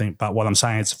as anything. But what I'm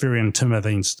saying, it's a very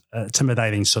intimidating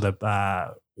sort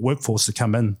of workforce to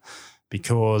come in,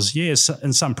 because,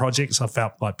 in some projects I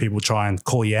felt like people try and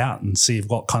call you out and see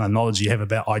what kind of knowledge you have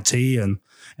about IT, and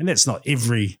that's not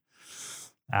every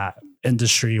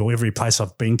industry or every place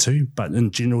I've been to, but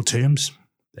in general terms,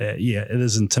 it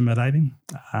is intimidating.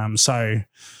 So,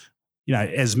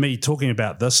 as me talking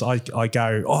about this, I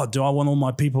go, oh, do I want all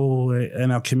my people in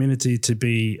our community to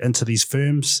be into these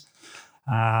firms?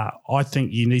 I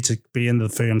think you need to be in the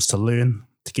firms to learn,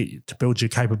 to build your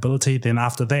capability. Then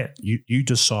after that, you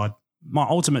decide. My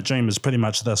ultimate dream is pretty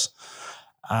much this.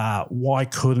 Why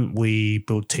couldn't we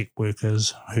build tech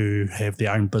workers who have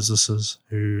their own businesses,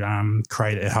 who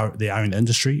create their own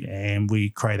industry, and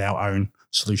we create our own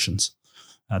solutions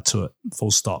to it,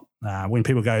 full stop. When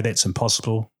people go, that's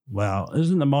impossible. Well,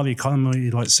 isn't the Māori economy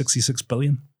like 66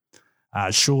 billion?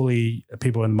 Surely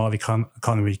people in the Māori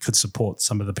economy could support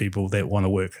some of the people that want to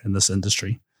work in this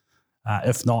industry.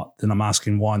 If not, then I'm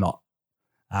asking why not?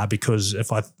 Because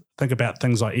if I think about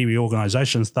things like iwi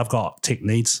organisations, they've got tech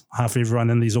needs. Half everyone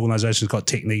in these organisations got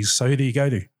tech needs. So who do you go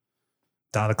to?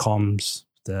 Datacoms,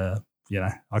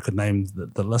 I could name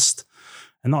the list.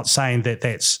 I'm not saying that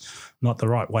that's not the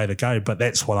right way to go, but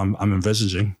that's what I'm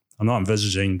envisaging. I'm not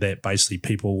envisaging that basically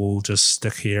people will just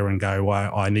stick here and go,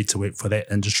 well, I need to work for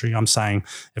that industry. I'm saying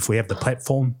if we have the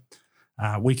platform,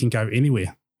 we can go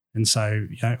anywhere. And so,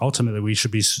 ultimately we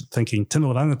should be thinking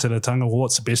tino rangatiratanga, well,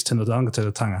 what's the best tino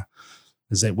rangatiratanga?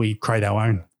 Is that we create our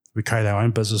own. We create our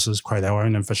own businesses, create our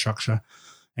own infrastructure.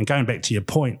 And going back to your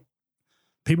point,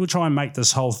 people try and make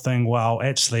this whole thing,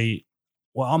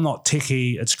 I'm not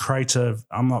techie, it's creative.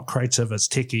 I'm not creative, it's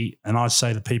techie. And I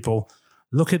say to people,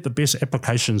 look at the best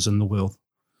applications in the world,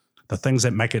 the things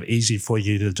that make it easy for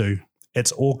you to do.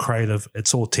 It's all creative.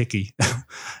 It's all techie.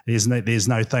 There's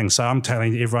no thing. So I'm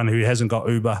telling everyone who hasn't got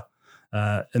Uber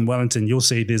in Wellington, you'll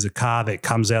see there's a car that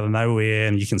comes out of nowhere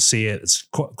and you can see it. It's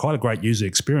quite a great user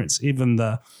experience. Even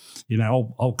the,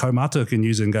 old kaumātua can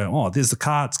use it and go, oh, there's the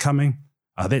car, it's coming.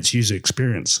 That's user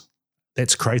experience.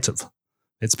 That's creative.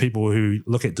 It's people who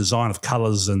look at design of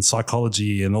colours and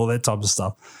psychology and all that type of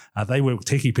stuff. They work with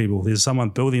techie people. There's someone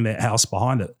building that house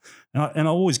behind it. And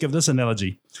I always give this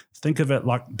analogy. Think of it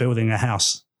like building a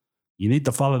house. You need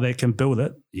the fellow that can build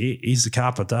it. Yeah, he's the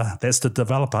carpenter. That's the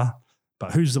developer.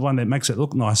 But who's the one that makes it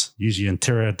look nice? Usually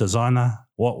interior designer.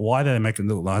 Why do they make it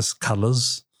look nice?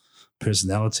 Colours,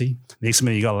 personality. Next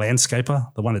minute you got a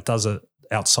landscaper, the one that does it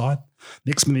outside.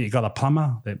 Next minute you got a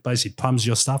plumber that basically plumbs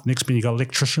your stuff. Next minute you got an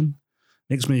electrician.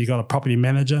 Next minute you got a property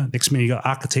manager. Next minute you got an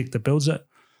architect that builds it.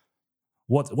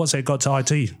 What's that got to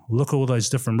IT? Look at all those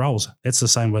different roles. That's the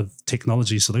same with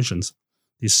technology solutions.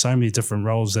 There's so many different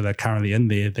roles that are currently in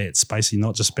there that's basically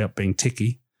not just about being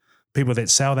techie. People that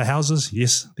sell the houses,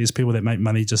 yes, there's people that make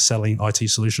money just selling IT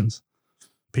solutions.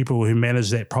 People who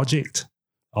manage that project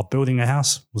of building a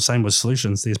house, well, same with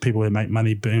solutions. There's people that make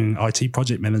money being IT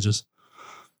project managers.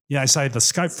 So the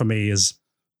scope for me is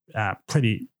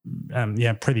pretty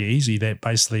easy, that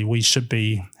basically we should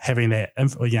be having that,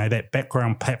 that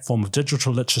background platform of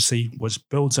digital literacy, which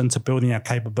builds into building our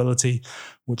capability,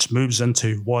 which moves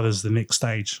into what is the next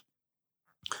stage.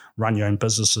 Run your own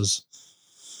businesses,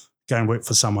 go and work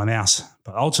for someone else.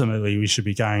 But ultimately we should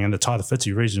be going in the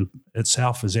Tairāwhiti region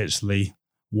itself is actually,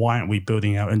 why aren't we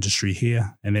building our industry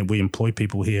here, and then we employ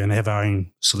people here and have our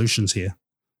own solutions here?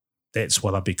 That's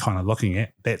what I'd be kind of looking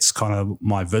at. That's kind of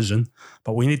my vision.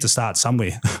 But we need to start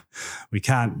somewhere. You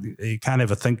can't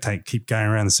have a think tank keep going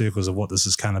around the circles of what this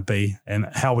is going to be. And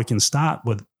how we can start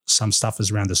with some stuff is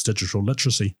around this digital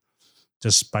literacy.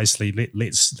 Just basically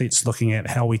let's looking at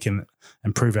how we can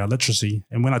improve our literacy.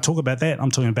 And when I talk about that,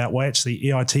 I'm talking about, well, actually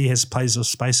EIT plays a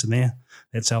space in there.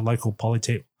 That's our local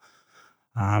polytech.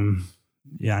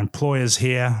 Employers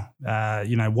here,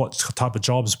 what type of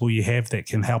jobs will you have that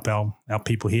can help our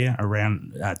people here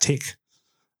around tech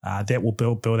that will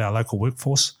build our local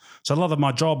workforce. So a lot of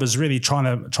my job is really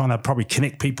trying to probably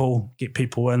connect people, get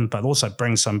people in, but also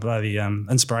bring somebody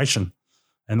inspiration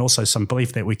and also some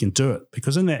belief that we can do it.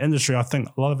 Because in that industry, I think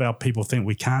a lot of our people think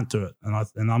we can't do it,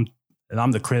 and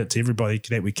I'm the credit to everybody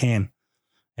that we can.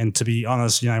 And to be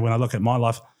honest, when I look at my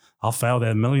life, I've failed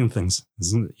at a million things,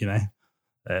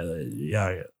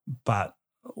 but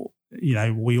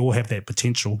we all have that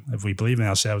potential if we believe in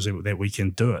ourselves that we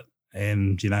can do it.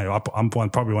 And I'm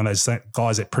probably one of those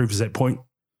guys that proves that point,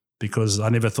 because I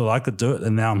never thought I could do it,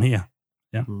 and now I'm here.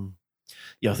 Yeah.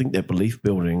 I think that belief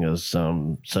building is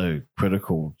so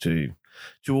critical to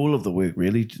all of the work,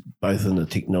 really, both in the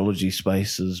technology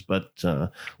spaces, but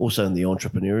also in the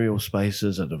entrepreneurial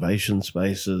spaces, innovation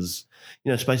spaces,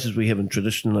 spaces we haven't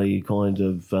traditionally kind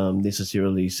of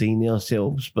necessarily seen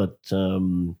ourselves, but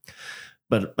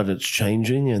it's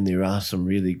changing, and there are some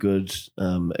really good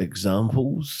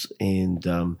examples.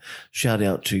 And shout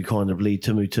out to kind of Lee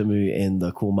Timu and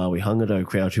the Ko Maui Hangaro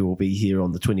crowd who will be here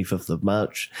on the 25th of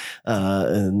March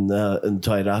in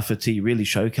Tairāwhiti, really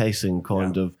showcasing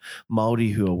kind of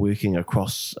Māori who are working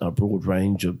across a broad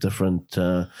range of different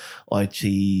IT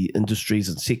industries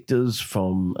and sectors,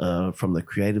 from the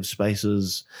creative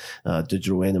spaces,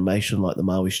 digital animation like the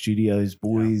Maui Studios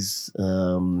boys,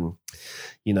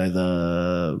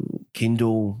 the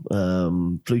Kendall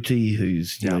Flutie,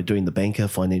 who's doing the banker,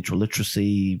 financial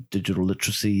literacy, digital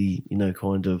literacy,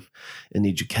 kind of an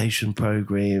education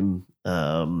program.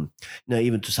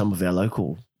 Even to some of our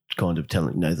local kind of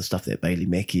talent, the stuff that Bailey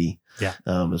Mackey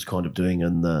is kind of doing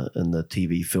in the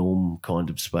TV film kind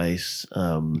of space.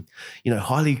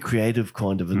 Highly creative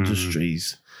kind of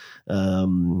industries,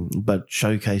 but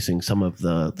showcasing some of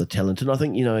the talent. And I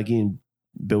think again,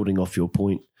 building off your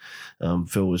point,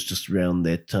 Phil, was just around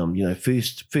that,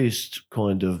 first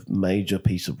kind of major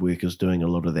piece of work is doing a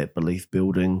lot of that belief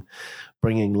building,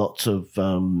 bringing lots of,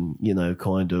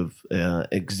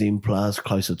 exemplars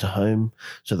closer to home.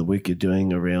 So the work you're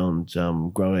doing around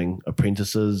growing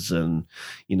apprentices and,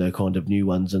 kind of new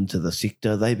ones into the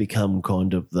sector, they become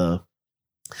kind of the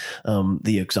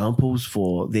examples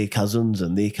for their cousins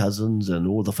and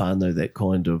all the whānau that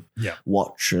kind of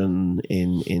watch and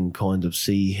kind of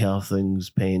see how things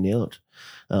pan out.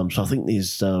 So I think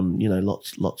there's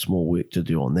lots more work to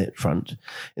do on that front.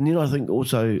 And then I think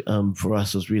also for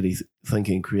us is really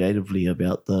thinking creatively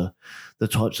about the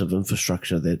types of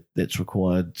infrastructure that's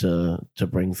required to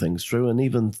bring things through. And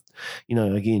even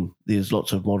again, there's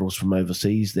lots of models from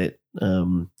overseas that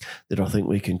I think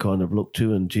we can kind of look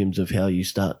to in terms of how you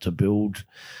start to build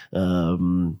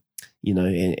and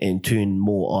turn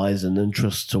more eyes and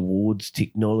interest towards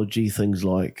technology, things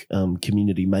like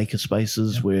community maker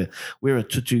spaces where we're a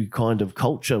tutu kind of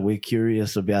culture. We're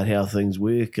curious about how things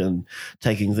work and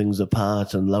taking things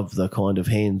apart, and love the kind of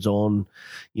hands-on,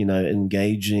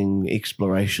 engaging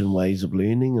exploration ways of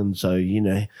learning. And so,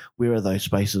 where are those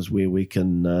spaces where we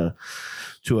can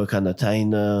tuakana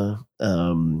teina,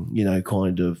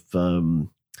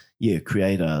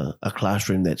 create a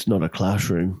classroom that's not a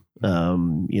classroom,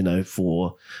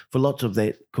 for lots of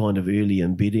that kind of early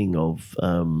embedding of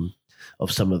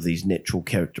some of these natural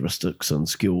characteristics and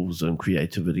skills and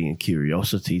creativity and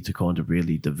curiosity to kind of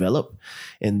really develop.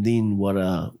 And then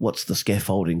what's the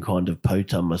scaffolding kind of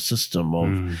potama system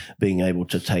of being able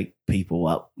to take people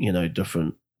up,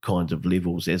 different kinds of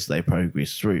levels as they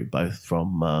progress through, both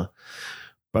from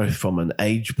an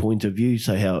age point of view,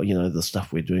 so how, the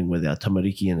stuff we're doing with our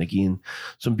tamariki, and again,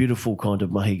 some beautiful kind of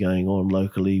mahi going on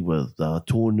locally with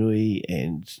Tōnui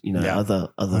and, other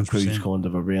 100%. Crews kind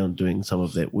of around doing some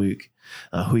of that work.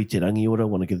 Hui Te Rangiora,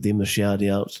 want to give them a shout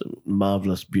out.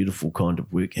 Marvellous, beautiful kind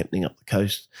of work happening up the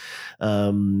coast.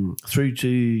 Through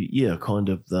to, kind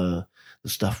of the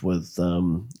stuff with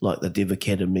like the Dev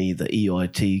Academy, the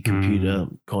EIT computer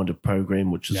kind of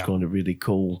program, which is kind of really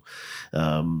cool.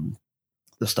 The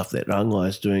stuff that Rangai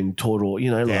is doing, Toro,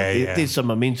 there's some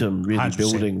momentum really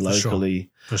building locally.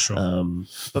 For sure.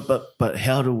 But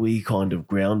how do we kind of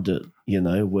ground it,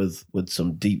 with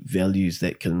some deep values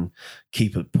that can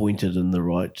keep it pointed in the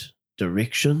right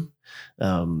direction,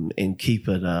 and keep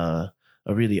it a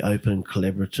really open,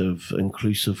 collaborative,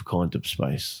 inclusive kind of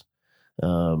space.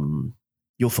 Your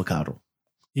whakaaro.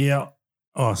 Yeah.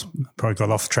 Oh, probably got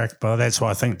off track, but that's why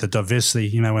I think the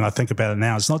diversity, when I think about it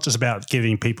now, it's not just about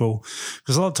giving people,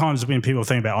 because a lot of times when people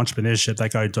think about entrepreneurship, they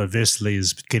go diversity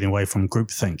is getting away from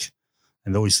groupthink,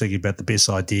 and they're always thinking about the best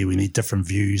idea. We need different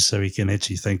views so we can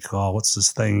actually think, what's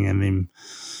this thing? And then,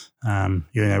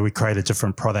 we create a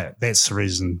different product. That's the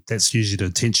reason. That's usually the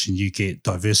attention you get,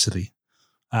 diversity.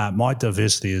 My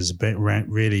diversity is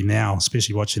really now,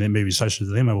 especially watching that movie, Social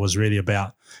Dilemma, was really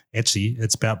about, it's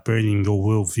about building your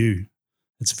worldview.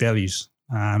 It's values.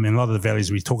 And a lot of the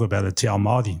values we talk about are Te Ao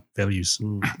Māori values.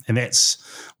 And that's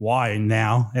why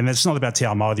now, and it's not about Te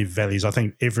Ao Māori values. I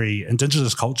think every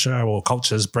Indigenous culture or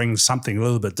cultures bring something a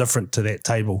little bit different to that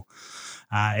table.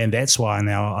 And that's why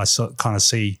now I kind of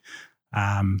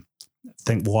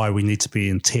think why we need to be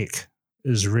in tech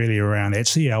is really around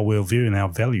actually our worldview and our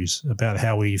values, about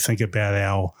how we think about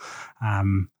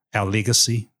our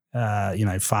legacy.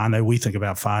 Whānau, we think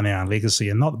about whānau and legacy,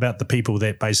 and not about the people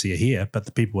that basically are here, but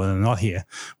the people that are not here.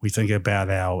 We think about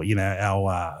our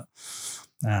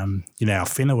Our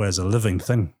whenua is a living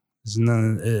thing.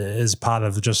 Is part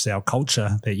of just our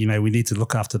culture that, we need to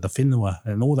look after the whenua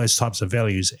and all those types of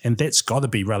values. And that's got to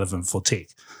be relevant for tech.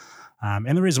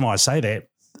 And the reason why I say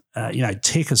that,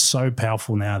 tech is so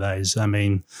powerful nowadays. I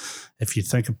mean, if you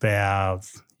think about,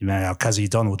 our cousin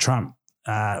Donald Trump,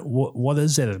 what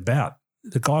is that about?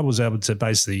 The guy was able to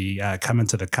basically come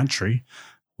into the country,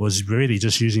 was really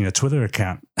just using a Twitter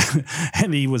account.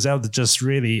 And he was able to just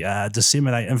really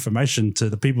disseminate information to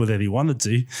the people that he wanted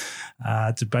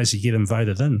to basically get him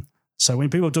voted in. So when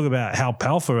people talk about how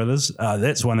powerful it is,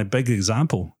 that's one big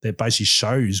example that basically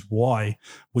shows why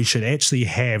we should actually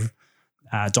have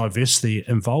diversity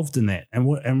involved in that. And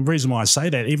the reason why I say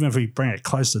that, even if we bring it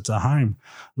closer to home,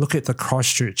 look at the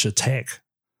Christchurch attack.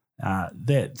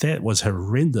 That was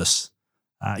horrendous.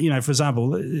 For example,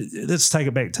 let's take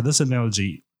it back to this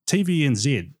analogy.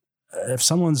 TVNZ, if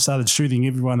someone started shooting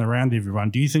everyone around everyone,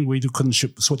 do you think we couldn't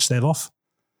switch that off?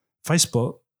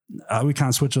 Facebook, we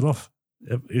can't switch it off.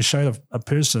 It showed a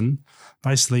person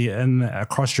basically in a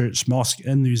Christchurch mosque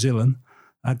in New Zealand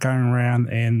going around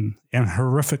and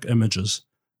horrific images.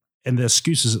 And the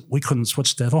excuse is we couldn't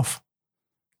switch that off.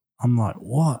 I'm like,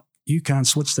 what? You can't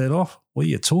switch that off? What are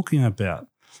you talking about?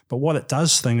 But what it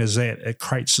does is that it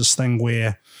creates this thing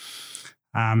where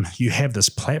you have this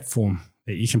platform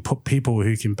that you can put people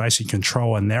who can basically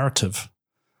control a narrative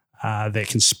that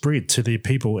can spread to their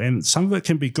people. And some of it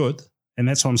can be good. And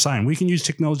that's what I'm saying. We can use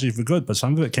technology for good, but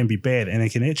some of it can be bad. And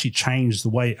it can actually change the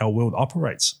way our world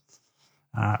operates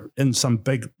in some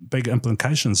big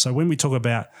implications. So when we talk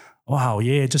about,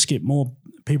 just get more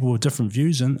people with different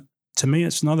views. And to me,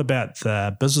 it's not about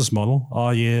the business model.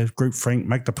 Groupthink,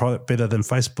 make the product better than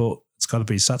Facebook. It's got to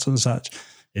be such and such.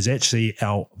 It's actually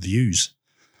our views,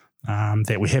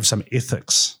 that we have some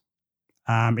ethics.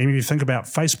 And if you think about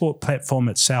Facebook platform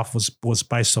itself was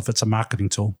based off, it's a marketing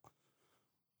tool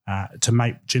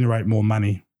to generate more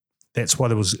money. That's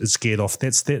what it's geared off.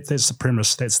 That's the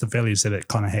premise. That's the values that it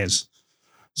kind of has.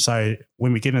 So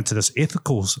when we get into this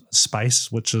ethical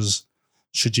space, which is,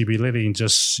 should you be letting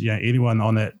just anyone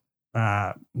on it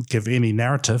give any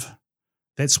narrative?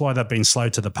 That's why they've been slow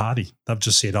to the party. They've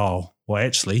just said,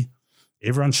 actually,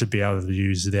 everyone should be able to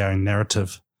use their own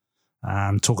narrative,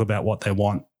 talk about what they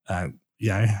want,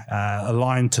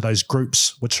 align to those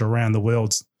groups which are around the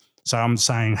world. So I'm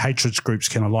saying hatred groups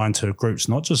can align to groups,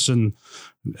 not just in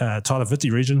Tairāwhiti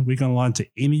region. We can align to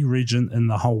any region in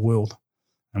the whole world,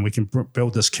 and we can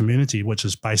build this community which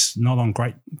is based not on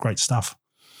great stuff.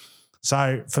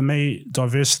 So for me,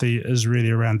 diversity is really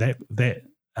around that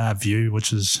view,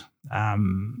 which is,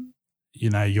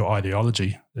 your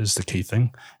ideology is the key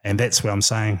thing. And that's where I'm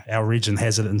saying our region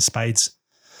has it in spades,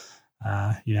 Te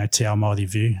Ao Māori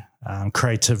view,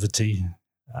 creativity.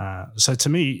 So to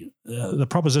me, the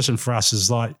proposition for us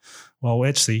is like,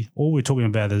 actually, all we're talking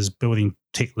about is building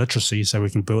tech literacy so we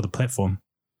can build a platform.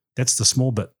 That's the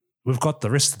small bit. We've got the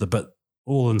rest of the bit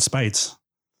all in spades.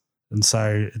 And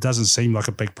so it doesn't seem like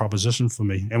a big proposition for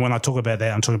me. And when I talk about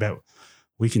that, I'm talking about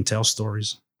we can tell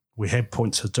stories. We have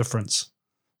points of difference.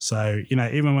 So,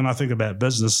 even when I think about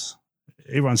business,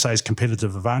 everyone says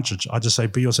competitive advantage. I just say,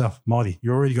 be yourself, Māori.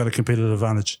 You already got a competitive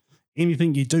advantage.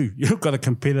 Anything you do, you've got a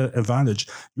competitive advantage.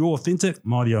 You're authentic,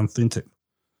 Māori are authentic.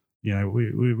 We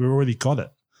already got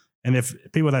it. And if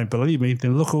people don't believe me,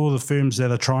 then look at all the firms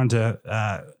that are trying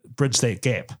to bridge that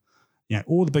gap.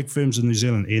 All the big firms in New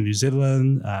Zealand, Air New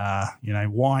Zealand,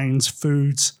 wines,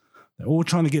 foods, they're all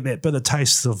trying to get that bit of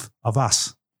taste of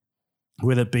us,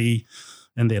 whether it be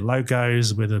in their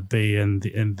logos, whether it be in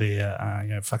their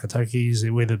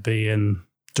whakataukis, whether it be in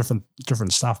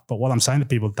different stuff. But what I'm saying to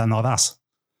people, they're not us.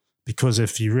 Because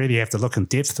if you really have to look in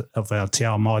depth of our Te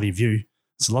Ao Māori view,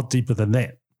 it's a lot deeper than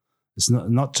that. It's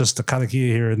not just the karakia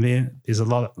here and there. There's a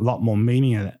lot more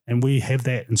meaning in it. And we have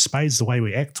that in spades, the way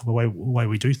we act, the way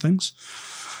we do things.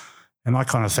 And I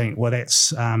kind of think, that's,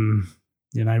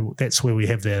 that's where we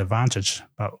have that advantage.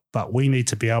 But we need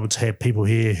to be able to have people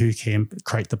here who can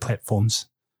create the platforms.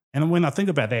 And when I think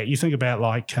about that, you think about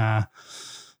like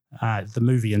the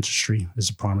movie industry is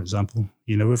a prime example.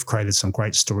 We've created some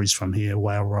great stories from here,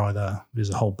 Whale Rider,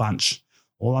 there's a whole bunch.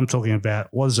 All I'm talking about,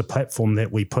 what is a platform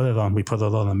that we put it on? We put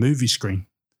it on a movie screen.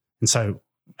 And so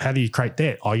how do you create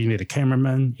that? You need a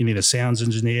cameraman, you need a sounds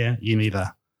engineer, you need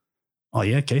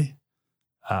okay.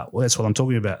 That's what I'm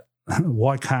talking about.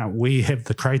 Why can't we have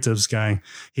the creatives going,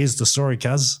 here's the story,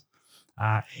 cuz,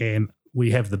 and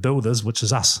we have the builders, which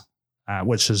is us,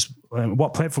 which is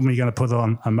what platform are you going to put it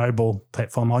on? A mobile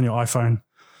platform on your iPhone.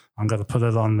 I'm going to put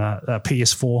it on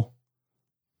PS4.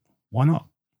 Why not?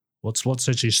 What's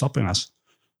actually stopping us?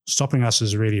 Stopping us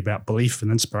is really about belief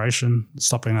and inspiration.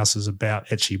 Stopping us is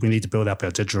about actually we need to build up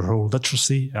our digital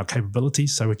literacy, our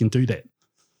capabilities, so we can do that.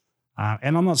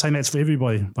 And I'm not saying that's for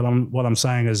everybody, but what I'm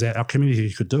saying is that our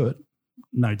community could do it,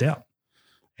 no doubt.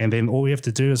 And then all we have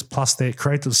to do is plus that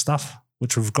creative stuff,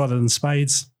 which we've got it in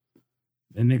spades.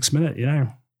 The next minute,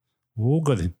 we're all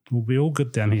good. We'll be all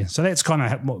good down here. So that's kind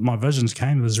of what my visions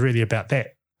came, was really about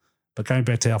that. But going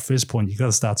back to our first point, you got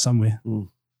to start somewhere.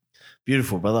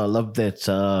 Beautiful, brother. I love that.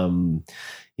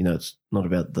 It's not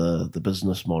about the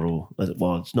business model.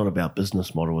 Well, it's not about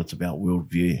business model. It's about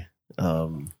worldview.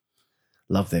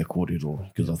 Love that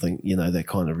kōrero, because I think, that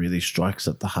kind of really strikes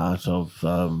at the heart of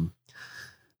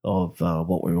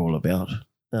what we're all about.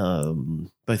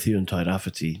 Both here in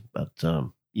Tairāwhiti, but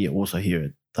also here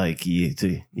at Taiki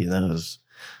too.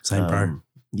 Same, bro.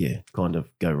 Kind of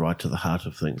go right to the heart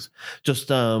of things. Just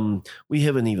we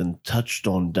haven't even touched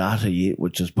on data yet,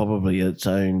 which is probably its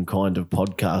own kind of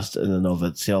podcast in and of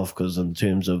itself, because in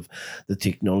terms of the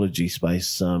technology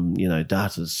space,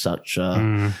 data is such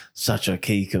a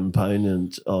key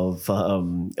component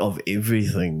of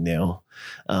everything now.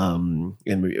 And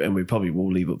we probably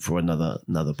will leave it for another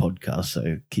podcast,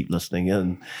 so keep listening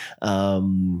in.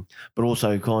 But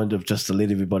also kind of just to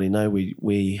let everybody know,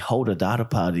 we hold a data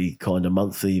party kind of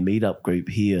monthly meetup group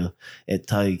here at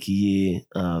Taiki,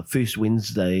 first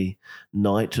Wednesday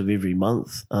night of every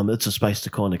month. It's a space to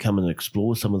kind of come and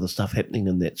explore some of the stuff happening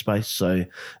in that space. So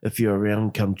if you're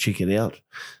around, come check it out.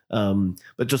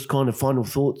 But just kind of final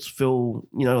thoughts, Phil,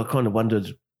 I kind of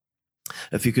wondered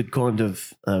if you could kind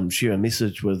of share a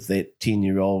message with that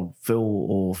 10-year-old Phil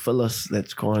or Phyllis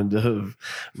that's kind of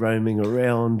roaming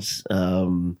around,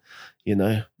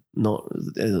 not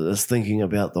is thinking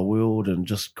about the world, and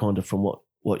just kind of from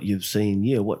what you've seen.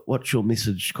 What's your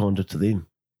message kind of to them?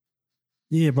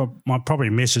 Yeah, but my probably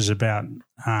message about,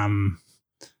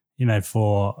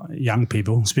 for young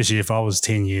people, especially if I was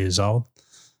 10 years old,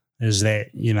 is that,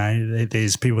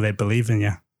 there's people that believe in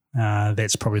you.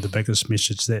 That's probably the biggest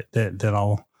message that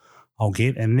I'll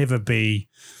get, and never be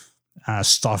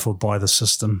stifled by the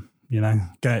system.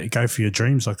 Go for your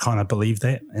dreams. I kind of believe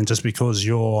that, and just because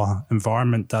your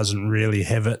environment doesn't really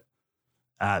have it,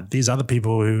 there's other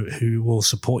people who will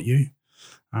support you.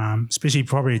 Especially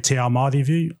probably Te Ao Māori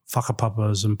view,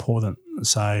 whakapapa is important.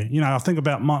 So I think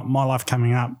about my life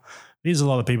coming up. There's a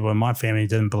lot of people in my family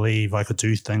didn't believe I could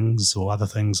do things or other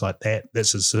things like that.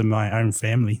 That's just in my own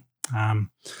family.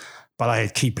 But I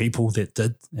had key people that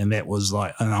did, and that was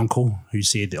like an uncle who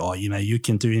said, you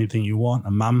can do anything you want.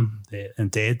 A mum and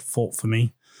dad fought for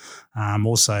me.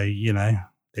 Also,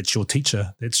 that's your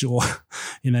teacher. That's your,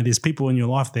 there's people in your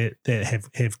life that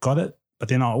have got it. But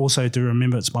then I also do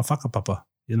remember it's my whakapapa,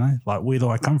 like where do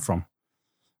I come from?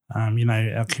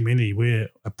 Our community, we're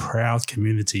a proud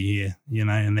community here,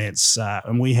 and that's,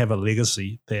 and we have a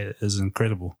legacy that is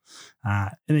incredible.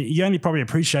 And you only probably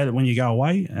appreciate it when you go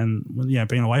away, and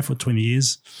being away for 20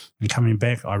 years and coming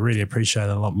back, I really appreciate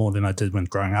it a lot more than I did when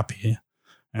growing up here.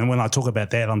 And when I talk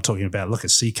about that, I'm talking about look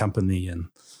at C Company and,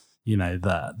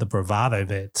 the bravado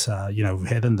that, we've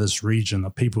had in this region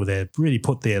of people that really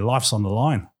put their lives on the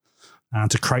line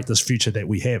to create this future that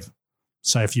we have.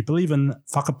 So if you believe in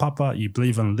whakapapa, you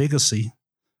believe in legacy,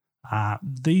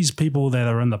 these people that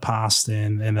are in the past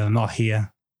and are not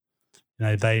here,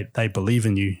 they believe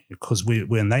in you because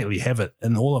we innately have it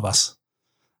in all of us.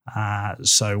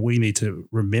 So we need to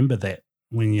remember that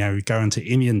when we go into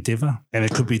any endeavor, and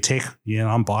it could be tech.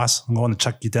 I'm biased. I'm going to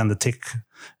chuck you down the tech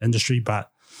industry,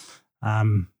 but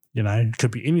it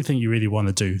could be anything you really want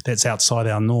to do that's outside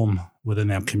our norm within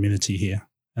our community here.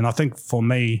 And I think for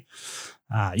me,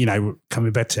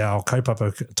 coming back to our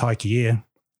kaupapa Taiki,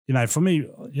 for me,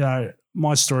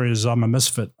 my story is I'm a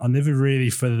misfit. I never really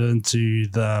fitted into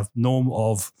the norm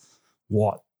of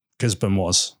what Gisborne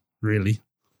was, really.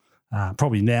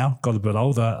 Probably now, got a bit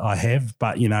older, I have,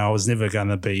 but, I was never going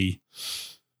to be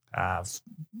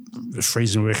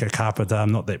freezing worker, carpenter.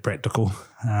 I'm not that practical.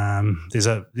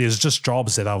 There's just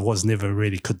jobs that I was never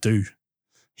really could do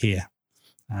here.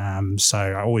 So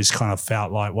I always kind of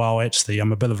felt like, well, actually,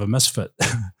 I'm a bit of a misfit.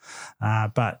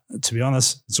 But to be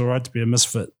honest, it's all right to be a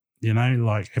misfit.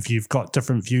 Like if you've got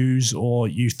different views or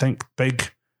you think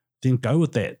big, then go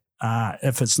with that.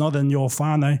 If it's not in your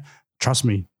whānau, trust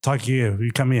me, Taiki,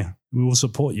 you come here, we will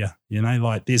support you.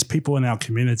 Like there's people in our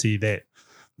community that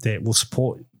will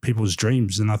support people's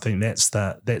dreams, and I think that's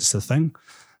the thing.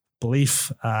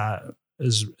 Belief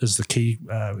is the key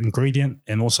ingredient,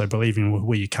 and also believing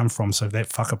where you come from. So that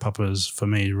whakapapa is, for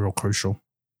me, real crucial.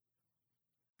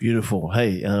 Beautiful.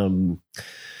 Hey,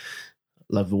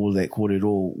 love all that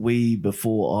kōrero.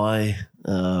 Before I,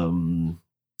 the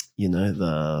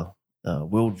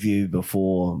worldview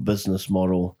before business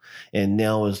model, and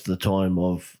now is the time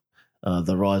of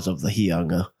the rise of the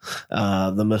hianga,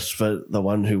 the misfit, the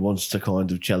one who wants to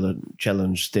kind of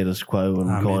challenge status quo and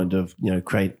Amen. kind of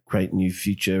create new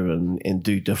future and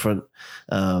do different.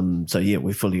 So yeah,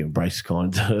 we fully embrace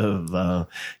kind of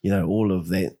all of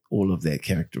that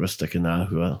characteristic in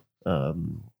Ahua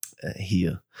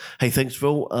here. Hey, thanks,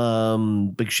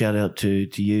 Phil. Big shout out to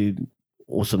you.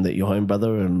 Awesome that you're home,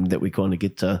 brother, and that we kind of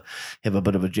get to have a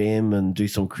bit of a jam and do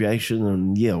some creation.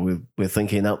 And yeah, we're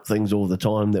thinking up things all the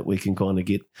time that we can kind of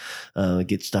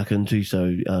get stuck into.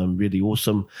 So really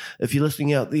awesome. If you're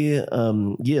listening out there,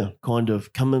 kind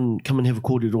of come and have a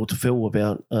kōrero to Phil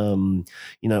about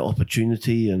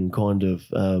opportunity and kind of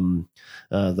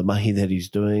the mahi that he's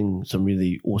doing. Some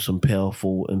really awesome,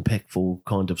 powerful, impactful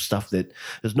kind of stuff that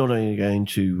is not only going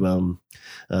to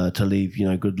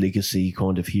leave good legacy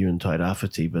kind of here in Tairāwhiti,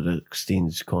 but it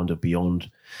extends kind of beyond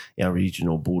our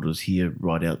regional borders here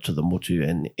right out to the motu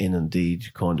and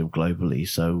indeed kind of globally.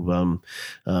 So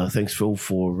thanks, Phil,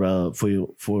 for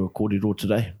kōrero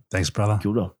today. Thanks, brother.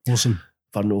 Kia ora. Awesome.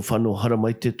 Whanau hara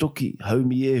mai te toki,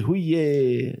 haumi e hui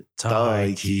e,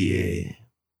 tai ki e.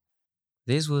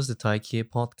 This was the Taikie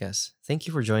podcast. Thank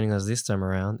you for joining us this time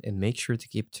around, and make sure to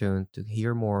keep tuned to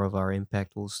hear more of our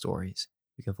impactful stories.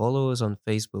 You can follow us on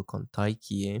Facebook on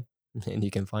Taikie, and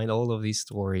you can find all of these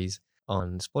stories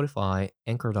on Spotify,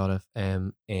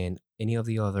 Anchor.fm, and any of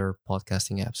the other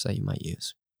podcasting apps that you might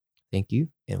use. Thank you,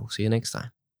 and we'll see you next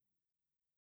time.